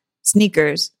 jeans,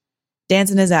 sneakers,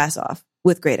 dancing his ass off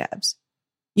with great abs.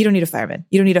 You don't need a fireman.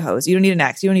 You don't need a hose. You don't need an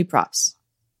axe. You don't need props.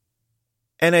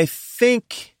 And I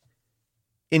think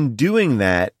in doing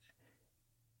that,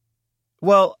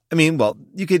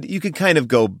 you could kind of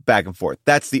go back and forth.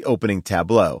 That's the opening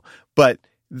tableau. But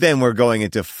then we're going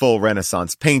into full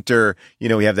Renaissance painter. You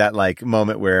know, we have that like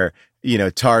moment where, you know,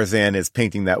 Tarzan is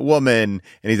painting that woman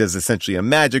and he does essentially a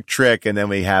magic trick. And then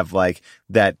we have like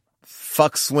that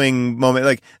fuck swing moment.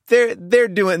 Like they're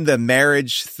doing the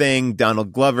marriage thing.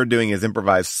 Donald Glover doing his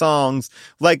improvised songs.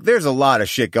 Like there's a lot of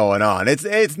shit going on.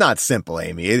 It's not simple,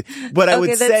 Amy. What I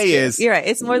would say is, you're right.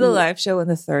 It's more the live show in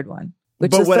the third one,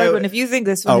 which is the third one. If you think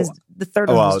this one is the third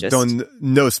one, is just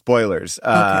no spoilers.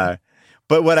 Okay.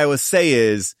 But what I would say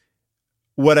is,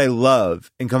 what I love,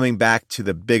 and coming back to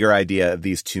the bigger idea of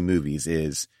these two movies,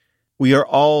 is we are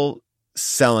all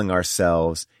selling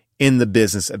ourselves in the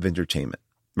business of entertainment,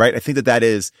 right? I think that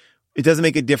is, it doesn't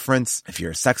make a difference if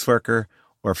you're a sex worker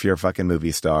or if you're a fucking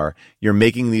movie star. You're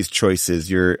making these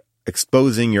choices. You're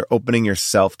exposing, you're opening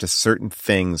yourself to certain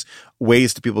things,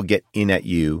 ways to people get in at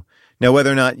you. Now,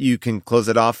 whether or not you can close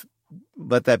it off,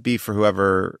 let that be for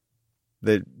whoever.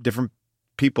 The different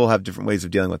people have different ways of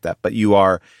dealing with that, but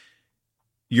you're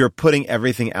putting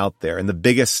everything out there, and the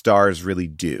biggest stars really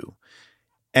do.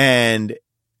 And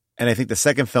I think the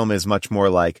second film is much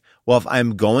more like, well, if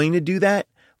I'm going to do that,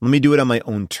 let me do it on my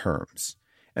own terms.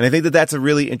 And I think that that's a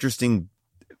really interesting,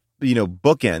 you know,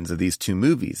 bookends of these two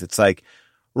movies. It's like,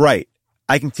 right,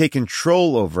 I can take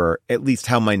control over at least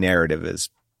how my narrative is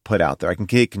put out there. I can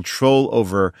take control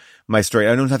over my story.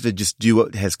 I don't have to just do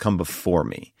what has come before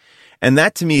me. And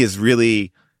that to me is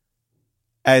really,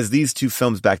 as these two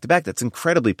films back to back, that's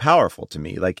incredibly powerful to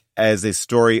me. Like as a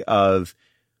story of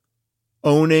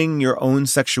owning your own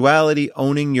sexuality,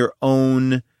 owning your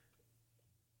own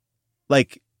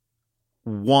like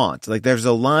want. Like there's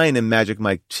a line in Magic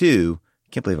Mike 2, I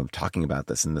can't believe I'm talking about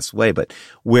this in this way, but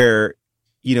where,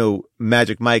 you know,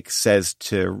 Magic Mike says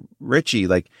to Richie,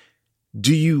 like,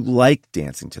 do you like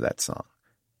dancing to that song?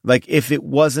 Like, if it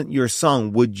wasn't your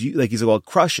song, would you, like, he's like, well, it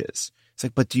crushes. It's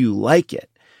like, but do you like it?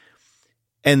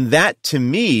 And that to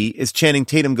me is Channing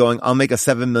Tatum going, I'll make a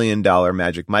 $7 million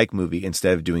Magic Mike movie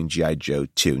instead of doing G.I. Joe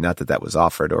 2. Not that that was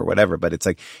offered or whatever, but it's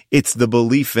like, it's the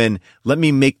belief in, let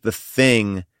me make the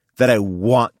thing that I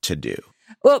want to do.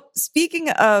 Well, speaking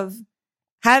of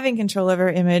having control over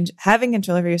your image, having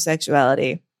control over your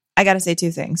sexuality, I got to say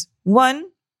two things. One,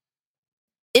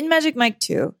 in Magic Mike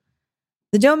 2,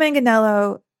 the Joe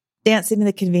Manganiello dancing in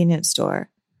the convenience store,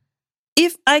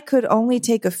 if I could only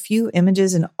take a few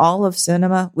images in all of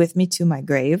cinema with me to my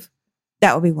grave,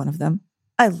 that would be one of them.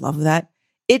 I love that.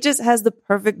 It just has the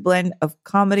perfect blend of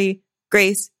comedy,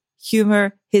 grace,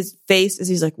 humor, his face as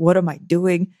he's like, what am I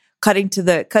doing? Cutting to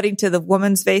the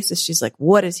woman's face as she's like,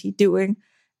 what is he doing?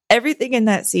 Everything in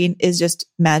that scene is just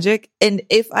magic. And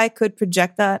if I could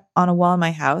project that on a wall in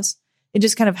my house and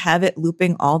just kind of have it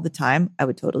looping all the time, I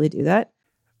would totally do that.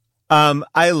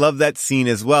 I love that scene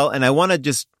as well. And I want to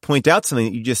just point out something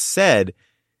that you just said.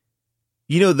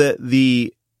 You know,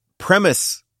 the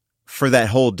premise for that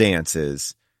whole dance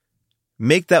is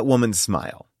make that woman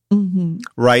smile. Mm-hmm.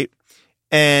 Right.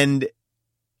 And,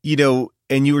 you know,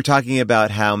 and you were talking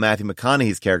about how Matthew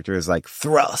McConaughey's character is like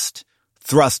thrust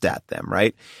at them.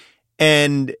 Right.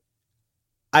 And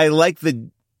I like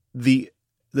the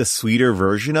sweeter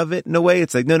version of it in a way.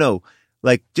 It's like, no.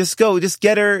 Like, just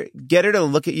get her to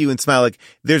look at you and smile. Like,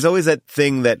 there's always that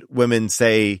thing that women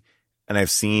say, and I've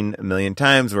seen a million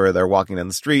times where they're walking down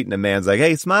the street and a man's like,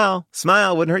 hey, smile,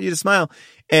 wouldn't hurt you to smile.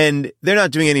 And they're not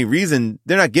doing any reason.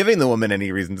 They're not giving the woman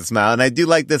any reason to smile. And I do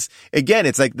like this. Again,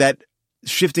 it's like that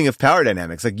shifting of power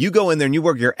dynamics. Like you go in there and you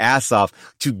work your ass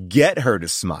off to get her to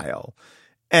smile.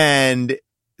 And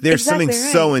there's something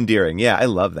so endearing. Yeah, I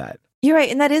love that. You're right.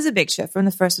 And that is a big shift from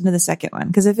the first one to the second one.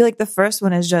 Because I feel like the first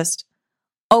one is just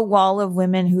a wall of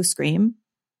women who scream.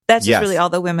 That's just really all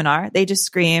the women are. They just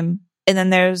scream. And then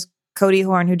there's Cody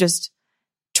Horn, who just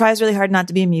tries really hard not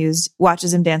to be amused,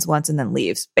 watches him dance once and then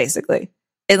leaves, basically.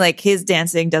 And like his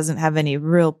dancing doesn't have any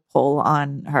real pull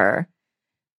on her.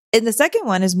 And the second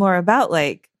one is more about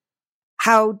like,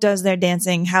 how does their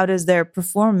dancing, how does their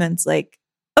performance like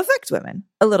affect women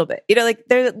a little bit. You know, like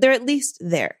they're at least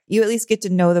there. You at least get to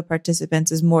know the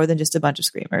participants as more than just a bunch of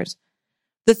screamers.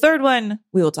 The third one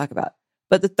we will talk about,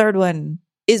 but the third one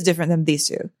is different than these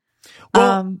two.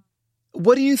 Well,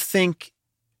 what do you think,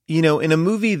 in a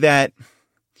movie that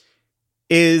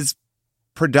is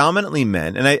predominantly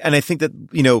men, and I think that,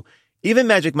 even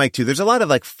Magic Mike 2, there's a lot of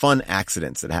like fun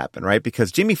accidents that happen, right?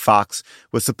 Because Jamie Foxx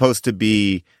was supposed to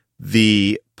be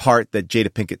the part that Jada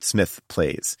Pinkett Smith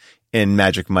plays in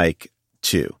Magic Mike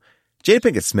 2. Jada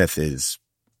Pinkett Smith is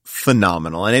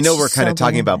phenomenal. And I know we're kind of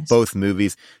talking about both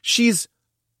movies. She's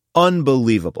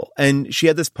unbelievable. And she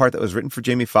had this part that was written for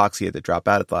Jamie Foxx. He had to drop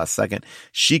out at the last second.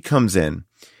 She comes in,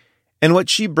 and what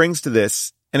she brings to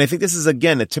this, and I think this is,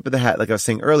 again, a tip of the hat, like I was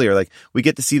saying earlier, like we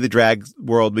get to see the drag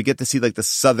world. We get to see like the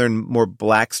Southern, more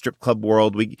black strip club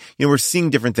world. We're seeing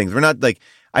different things. We're not like,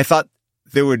 I thought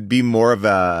there would be more of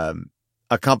a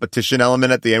competition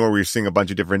element at the end where we're seeing a bunch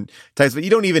of different types, but you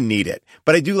don't even need it.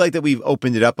 But I do like that we've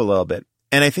opened it up a little bit.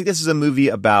 And I think this is a movie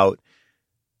about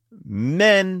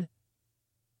men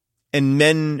and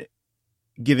men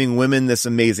giving women this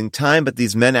amazing time, but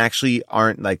these men actually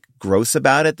aren't like gross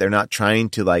about it. They're not trying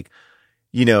to like,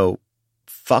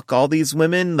 fuck all these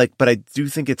women. Like, but I do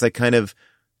think it's like kind of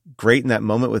great in that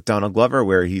moment with Donald Glover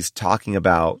where he's talking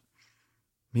about,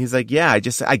 he's like, yeah,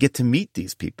 I get to meet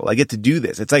these people. I get to do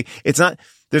this. It's like, it's not,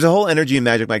 there's a whole energy in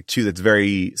Magic Mike 2 that's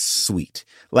very sweet.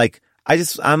 Like,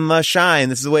 I'm shy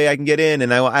and this is the way I can get in.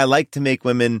 And I like to make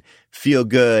women feel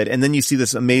good. And then you see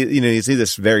this amazing, you see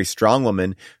this very strong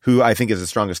woman who I think is the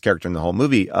strongest character in the whole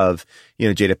movie of,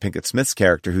 Jada Pinkett Smith's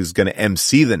character who's going to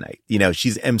MC the night.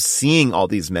 She's MCing all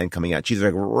these men coming out. She's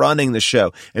like running the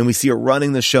show, and we see her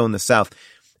running the show in the South.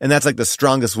 And that's like the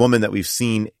strongest woman that we've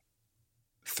seen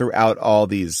throughout all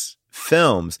these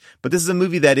films. But this is a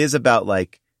movie that is about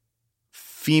like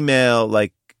female,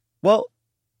 like, well,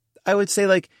 I would say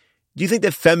like, do you think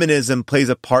that feminism plays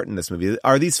a part in this movie?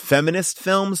 Are these feminist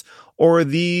films, or are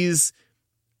these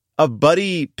a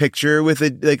buddy picture with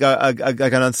like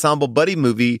an ensemble buddy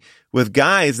movie with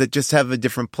guys that just have a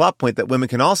different plot point that women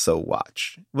can also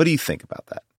watch? What do you think about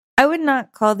that? I would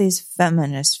not call these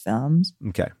feminist films.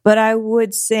 Okay. But I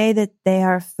would say that they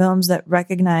are films that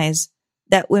recognize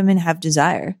that women have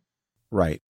desire.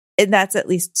 Right. And that's at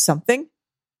least something,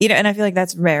 and I feel like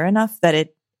that's rare enough that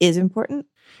it is important.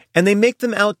 And they make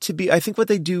them out to be, I think what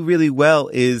they do really well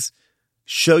is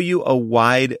show you a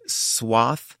wide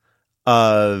swath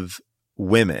of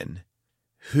women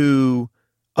who,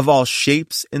 of all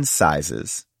shapes and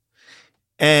sizes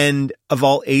and of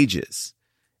all ages.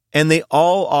 And they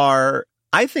all are,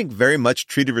 I think, very much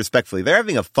treated respectfully. They're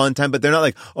having a fun time, but they're not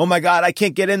like, oh my God, I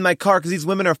can't get in my car because these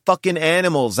women are fucking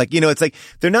animals. Like, it's like,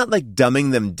 they're not like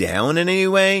dumbing them down in any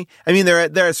way. I mean, they're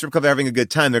at a strip club, they're having a good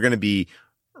time. They're going to be,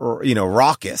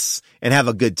 raucous and have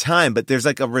a good time, but there's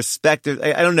like a respect.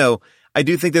 I don't know. I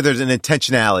do think that there's an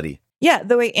intentionality. Yeah.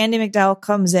 The way Andie MacDowell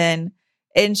comes in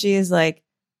and she is like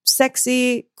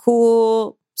sexy,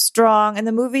 cool, strong, and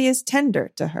the movie is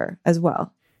tender to her as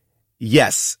well.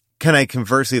 Yes. Can I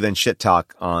conversely then shit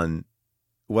talk on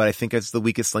what I think is the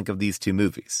weakest link of these two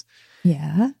movies?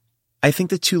 Yeah. I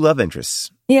think the two love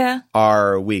interests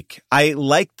are weak. I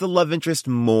like the love interest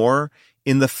more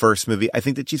in the first movie. I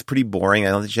think that she's pretty boring. I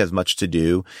don't think she has much to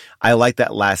do. I like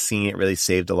that last scene. It really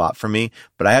saved a lot for me.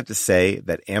 But I have to say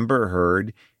that Amber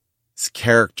Heard's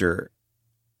character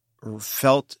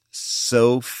felt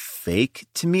so fake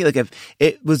to me. Like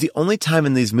it was the only time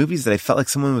in these movies that I felt like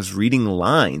someone was reading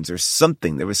lines or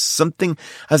something. There was something.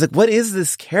 I was like, what is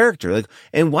this character? Like,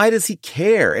 and why does he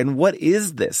care? And what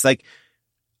is this? Like,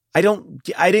 I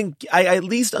at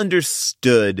least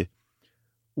understood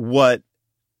what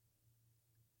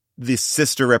the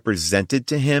sister represented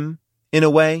to him in a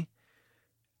way.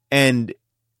 And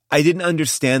I didn't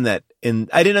understand that. And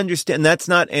that's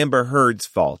not Amber Heard's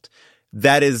fault.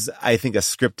 That is, I think, a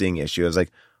scripting issue. I was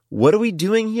like, what are we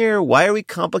doing here? Why are we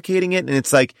complicating it? And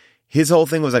it's like, his whole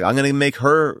thing was like, I'm going to make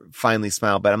her finally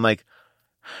smile. But I'm like,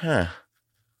 huh.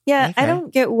 Yeah, okay. I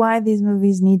don't get why these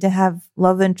movies need to have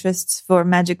love interests for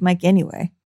Magic Mike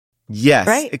anyway. Yes.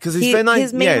 Right? Because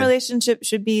his main relationship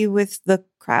should be with the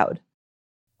crowd.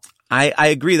 I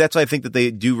agree. That's why I think that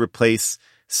they do replace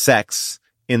sex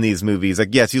in these movies.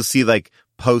 Like, yes, you'll see like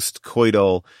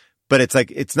post-coital, but it's like,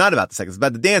 it's not about the sex. It's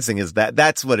about the dancing.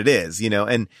 That's what it is,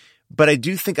 but I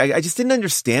do think I just didn't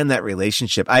understand that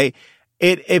relationship.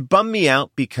 It bummed me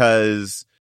out because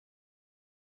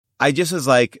I just was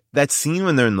like, that scene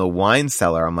when they're in the wine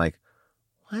cellar, I'm like,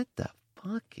 what the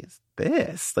fuck is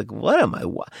this? Like, what am I,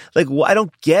 like, I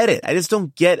don't get it. I just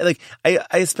don't get it. Like, I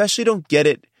especially don't get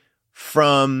it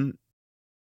from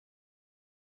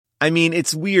I mean,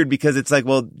 it's weird because it's like,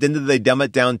 well, then did they dumb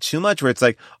it down too much where it's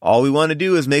like, all we want to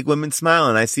do is make women smile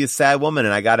and I see a sad woman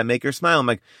and I got to make her smile. I'm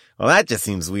like, well, that just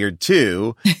seems weird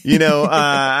too. You know,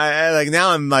 I like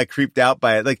now I'm like creeped out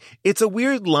by it. Like it's a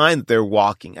weird line that they're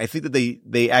walking. I think that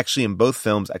they actually in both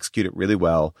films execute it really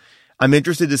well. I'm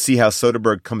interested to see how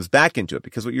Soderbergh comes back into it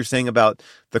because what you're saying about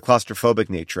the claustrophobic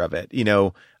nature of it, you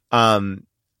know, I'm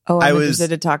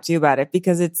interested to talk to you about it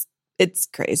because it's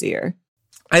crazier.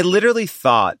 I literally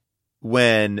thought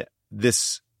when the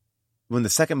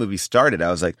second movie started,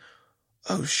 I was like,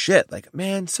 oh shit, like,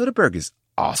 man, Soderbergh is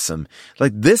awesome.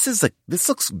 Like, this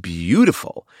looks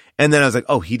beautiful. And then I was like,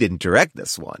 oh, he didn't direct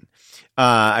this one.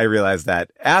 I realized that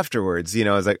afterwards, you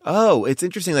know, I was like, oh, it's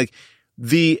interesting. Like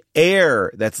the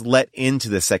air that's let into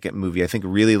the second movie, I think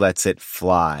really lets it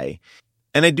fly.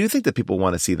 And I do think that people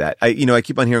want to see that. I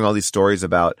keep on hearing all these stories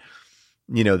about,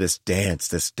 you know, this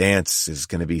dance is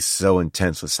going to be so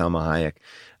intense with Salma Hayek.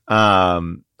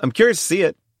 I'm curious to see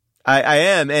it. I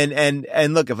am.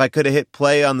 And look, if I could have hit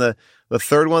play on the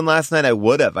third one last night, I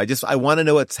would have. I want to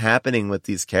know what's happening with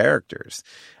these characters.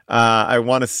 I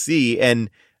want to see, and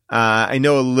I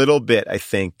know a little bit, I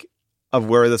think, of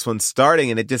where this one's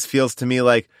starting. And it just feels to me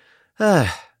like,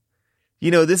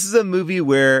 you know, this is a movie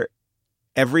where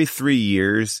every 3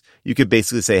 years you could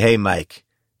basically say, hey, Mike,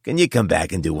 can you come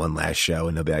back and do one last show?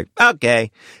 And they'll be like,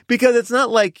 okay. Because it's not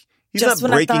like he's just not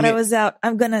when breaking I thought it. I was out,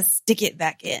 I'm going to stick it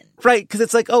back in. Right. Because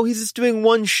it's like, oh, he's just doing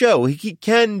one show. He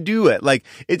can do it. Like,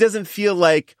 it doesn't feel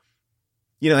like,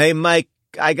 you know, hey, Mike,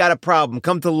 I got a problem.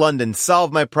 Come to London.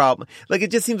 Solve my problem. Like,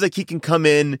 it just seems like he can come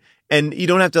in and you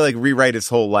don't have to, like, rewrite his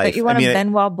whole life. But you want to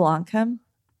Benoit Blanc him?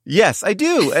 Yes, I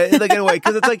do. Like, in a way.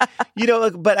 Because it's like, you know,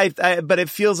 like, but it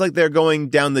feels like they're going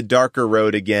down the darker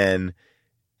road again.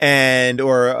 You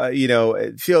know,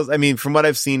 it feels, I mean, from what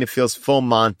I've seen, it feels full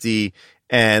Monty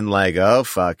and like, oh,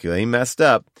 fuck, he messed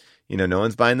up. You know, no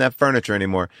one's buying that furniture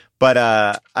anymore. But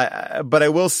I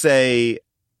will say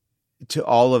to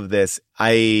all of this,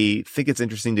 I think it's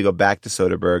interesting to go back to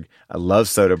Soderbergh. I love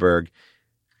Soderbergh,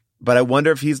 but I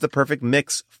wonder if he's the perfect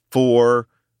mix for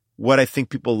what I think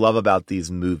people love about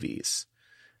these movies.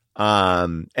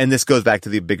 And this goes back to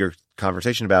the bigger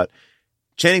conversation about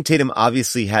Channing Tatum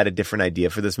obviously had a different idea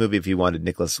for this movie if he wanted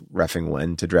Nicholas Refn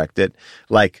Wynn to direct it.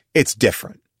 Like, it's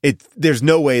different. There's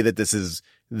no way that this is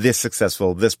this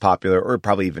successful, this popular, or it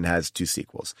probably even has 2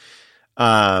 sequels.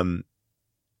 And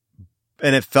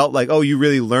it felt like, oh, you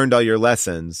really learned all your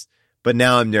lessons, but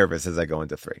now I'm nervous as I go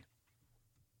into 3.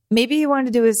 Maybe he wanted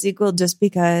to do a sequel just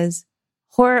because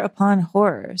horror upon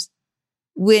horrors.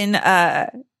 When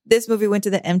this movie went to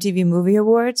the MTV Movie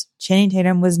Awards, Channing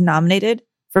Tatum was nominated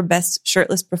for Best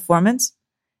Shirtless Performance.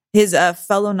 His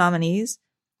fellow nominees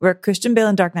were Christian Bale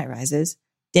in Dark Knight Rises,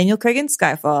 Daniel Craig in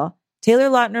Skyfall, Taylor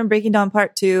Lautner in Breaking Dawn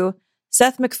Part 2,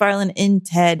 Seth MacFarlane in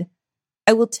Ted.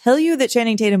 I will tell you that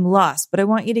Channing Tatum lost, but I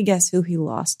want you to guess who he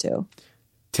lost to.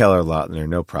 Taylor Lautner,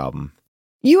 no problem.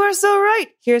 You are so right.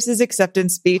 Here's his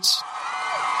acceptance speech.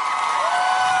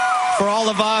 For all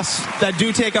of us that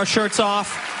do take our shirts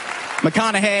off,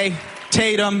 McConaughey,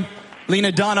 Tatum,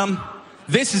 Lena Dunham,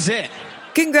 this is it.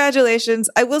 Congratulations.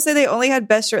 I will say they only had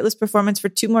Best Shirtless Performance for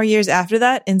 2 more years after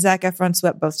that, and Zac Efron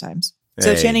swept both times.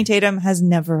 So Channing Tatum has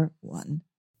never won.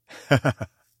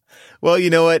 Well, you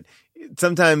know what?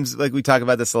 Sometimes, like we talk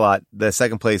about this a lot, the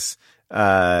second place,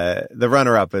 the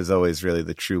runner-up is always really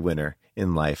the true winner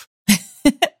in life.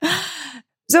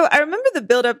 So I remember the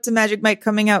build-up to Magic Mike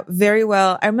coming out very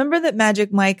well. I remember that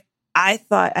Magic Mike, I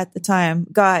thought at the time,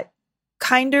 got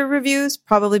kinder reviews,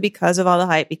 probably because of all the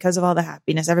hype, because of all the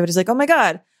happiness. Everybody's like, oh my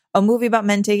God, a movie about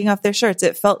men taking off their shirts.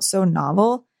 It felt so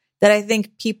novel that I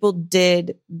think people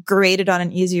did grade it on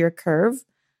an easier curve.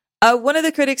 One of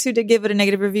the critics who did give it a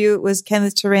negative review was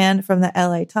Kenneth Turan from the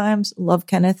LA Times. Love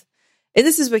Kenneth. And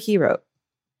this is what he wrote.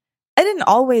 I didn't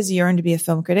always yearn to be a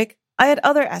film critic. I had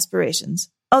other aspirations,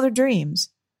 other dreams.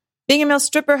 Being a male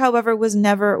stripper, however, was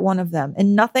never one of them.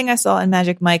 And nothing I saw in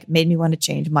Magic Mike made me want to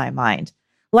change my mind.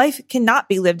 Life cannot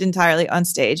be lived entirely on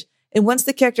stage. And once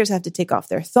the characters have to take off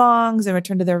their thongs and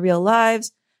return to their real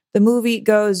lives, the movie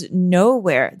goes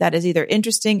nowhere that is either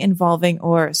interesting, involving,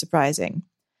 or surprising.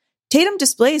 Tatum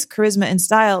displays charisma and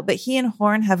style, but he and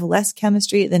Horn have less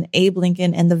chemistry than Abe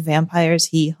Lincoln and the vampires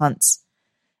he hunts.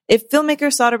 If filmmaker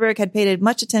Soderbergh had paid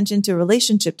much attention to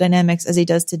relationship dynamics as he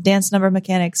does to dance number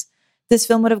mechanics, this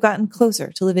film would have gotten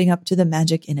closer to living up to the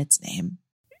magic in its name.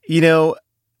 You know,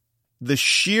 the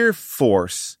sheer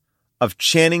force of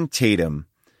Channing Tatum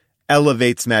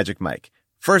elevates Magic Mike.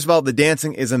 First of all, the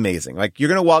dancing is amazing. Like, if you're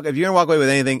going to walk away with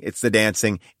anything, it's the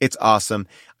dancing. It's awesome.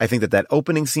 I think that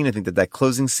opening scene, I think that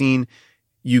closing scene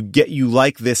you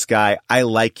like this guy. I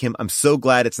like him. I'm so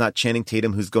glad it's not Channing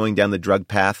Tatum who's going down the drug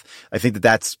path. I think that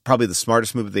that's probably the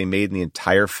smartest move they made in the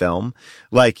entire film.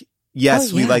 Like,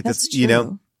 yes, we like this, you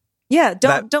know. Yeah,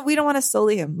 we don't want to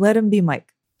sully him. Let him be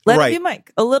Mike. Let him be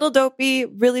Mike. A little dopey,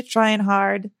 really trying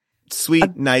hard.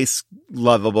 Sweet, nice,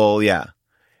 lovable, yeah.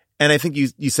 And I think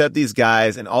you set up these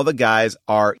guys, and all the guys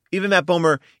are, even Matt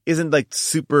Bomer isn't like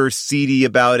super seedy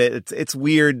about it. It's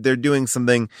weird. They're doing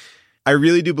something. I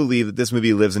really do believe that this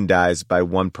movie lives and dies by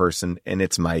one person, and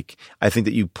it's Mike. I think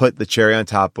that you put the cherry on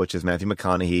top, which is Matthew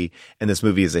McConaughey, and this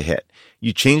movie is a hit.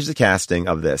 You change the casting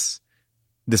of this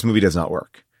movie does not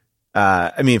work.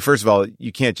 I mean, first of all,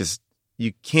 you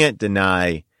can't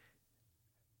deny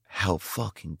how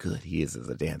fucking good he is as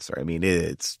a dancer. I mean,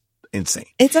 it's insane.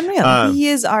 It's unreal. He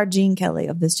is our Gene Kelly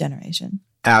of this generation.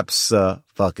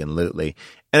 Abso-fucking-lutely.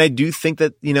 And I do think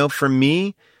that, you know, for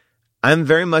me, I'm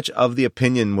very much of the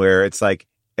opinion where it's like,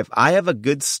 if I have a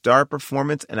good star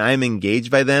performance and I'm engaged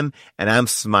by them and I'm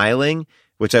smiling,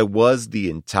 which I was the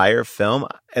entire film,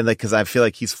 and like, cause I feel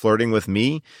like he's flirting with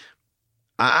me,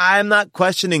 I'm not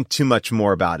questioning too much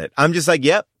more about it. I'm just like,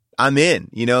 yep, I'm in,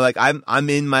 you know, like I'm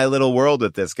in my little world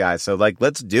with this guy. So like,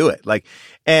 let's do it. Like,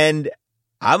 and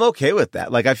I'm okay with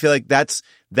that. Like, I feel like that's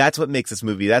what makes this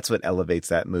movie. That's what elevates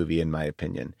that movie, in my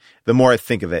opinion. The more I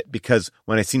think of it, because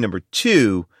when I see number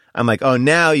 2, I'm like, oh,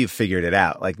 now you've figured it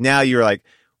out. Like, now you're like,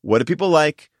 what do people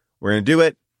like? We're going to do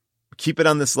it. Keep it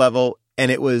on this level. And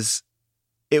it was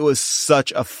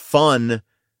such a fun.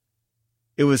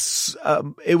 It was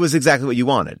exactly what you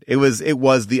wanted. It was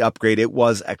the upgrade. It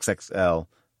was XXL.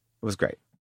 It was great.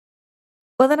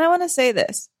 Well, then I want to say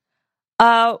this.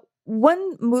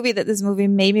 One movie that this movie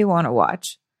made me want to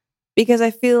watch, because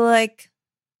I feel like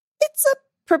it's a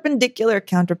perpendicular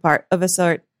counterpart of a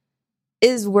sort,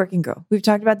 is Working Girl. We've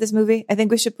talked about this movie. I think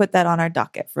we should put that on our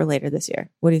docket for later this year.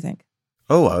 What do you think?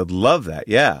 Oh, I would love that.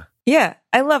 Yeah. Yeah,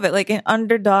 I love it. Like an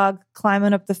underdog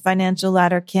climbing up the financial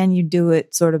ladder. Can you do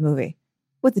it sort of movie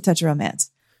with a touch of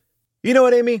romance. You know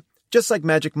what, Amy? Just like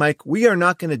Magic Mike, we are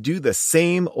not going to do the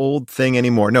same old thing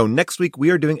anymore. No, next week we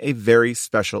are doing a very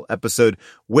special episode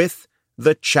with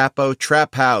the Chapo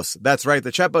Trap House. That's right.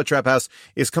 The Chapo Trap House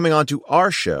is coming on to our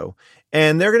show,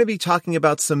 and they're going to be talking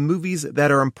about some movies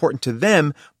that are important to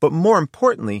them, but more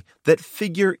importantly, that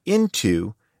figure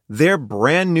into their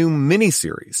brand new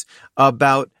miniseries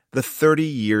about the 30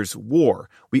 Years' War.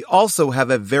 We also have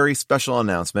a very special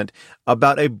announcement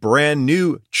about a brand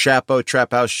new Chapo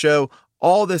Trap House show.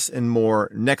 All this and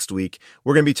more next week.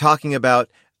 We're going to be talking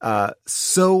about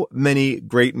so many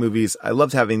great movies. I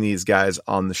loved having these guys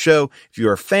on the show. If you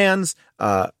are fans,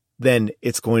 then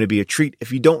it's going to be a treat.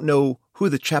 If you don't know who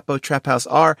the Chapo Trap House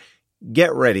are,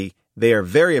 get ready. They are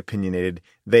very opinionated.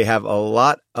 They have a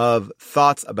lot of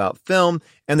thoughts about film,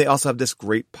 and they also have this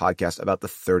great podcast about the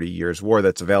 30 Years' War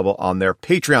that's available on their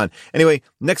Patreon. Anyway,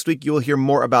 next week you will hear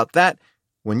more about that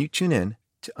when you tune in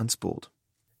to Unspooled.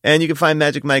 And you can find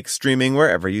Magic Mike streaming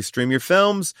wherever you stream your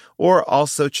films, or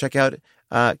also check out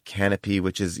Canopy,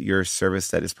 which is your service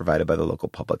that is provided by the local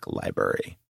public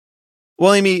library.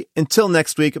 Well, Amy, until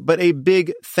next week, but a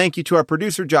big thank you to our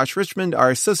producer, Josh Richmond, our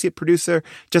associate producer,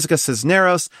 Jessica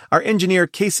Cisneros, our engineer,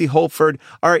 Casey Holford,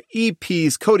 our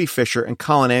EPs, Cody Fisher and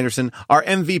Colin Anderson, our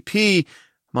MVP,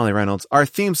 Molly Reynolds, our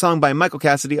theme song by Michael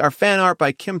Cassidy, our fan art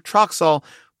by Kim Troxall.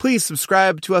 Please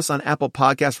subscribe to us on Apple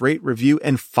Podcasts, rate, review,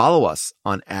 and follow us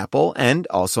on Apple and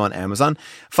also on Amazon.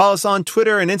 Follow us on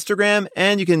Twitter and Instagram,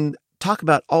 and you can talk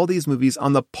about all these movies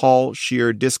on the Paul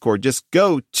Scheer Discord. Just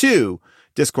go to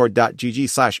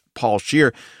discord.gg/Paul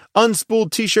Scheer.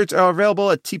 Unspooled t-shirts are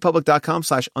available at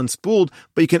tpublic.com/unspooled,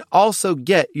 but you can also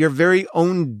get your very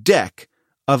own deck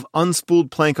of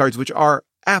unspooled playing cards, which are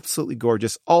absolutely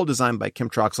gorgeous, all designed by Kim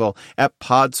Troxall at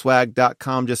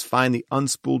podswag.com. Just find the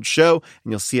Unspooled show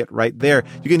and you'll see it right there.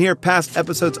 You can hear past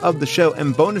episodes of the show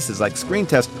and bonuses like Screen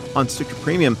Test on Stitcher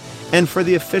Premium. And for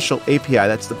the official API,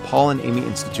 that's the Paul and Amy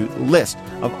Institute list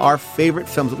of our favorite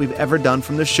films that we've ever done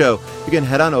from the show, you can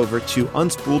head on over to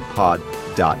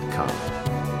unspooledpod.com.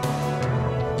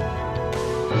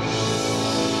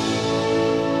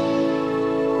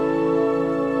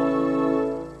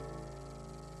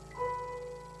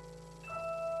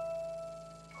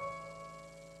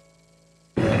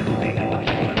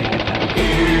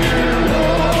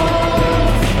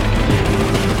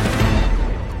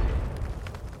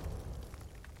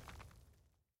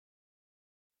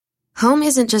 Home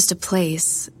isn't just a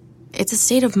place, it's a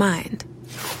state of mind.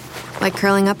 Like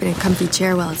curling up in a comfy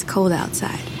chair while it's cold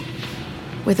outside,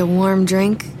 with a warm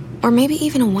drink, or maybe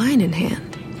even a wine in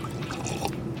hand.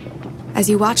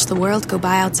 As you watch the world go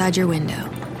by outside your window.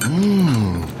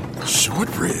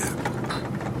 Short rib.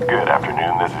 Good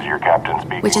afternoon, this is your captain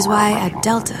speaking. Which is why at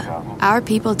Delta, our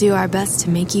people do our best to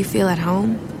make you feel at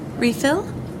home. Refill?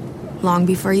 Long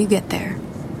before you get there.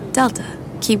 Delta,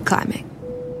 keep climbing.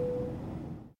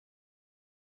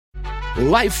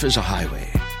 Life is a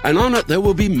highway, and on it there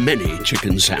will be many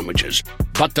chicken sandwiches.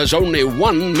 But there's only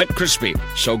one McCrispy.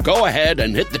 So go ahead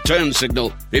and hit the turn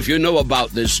signal if you know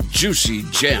about this juicy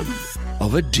gem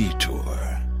of a detour.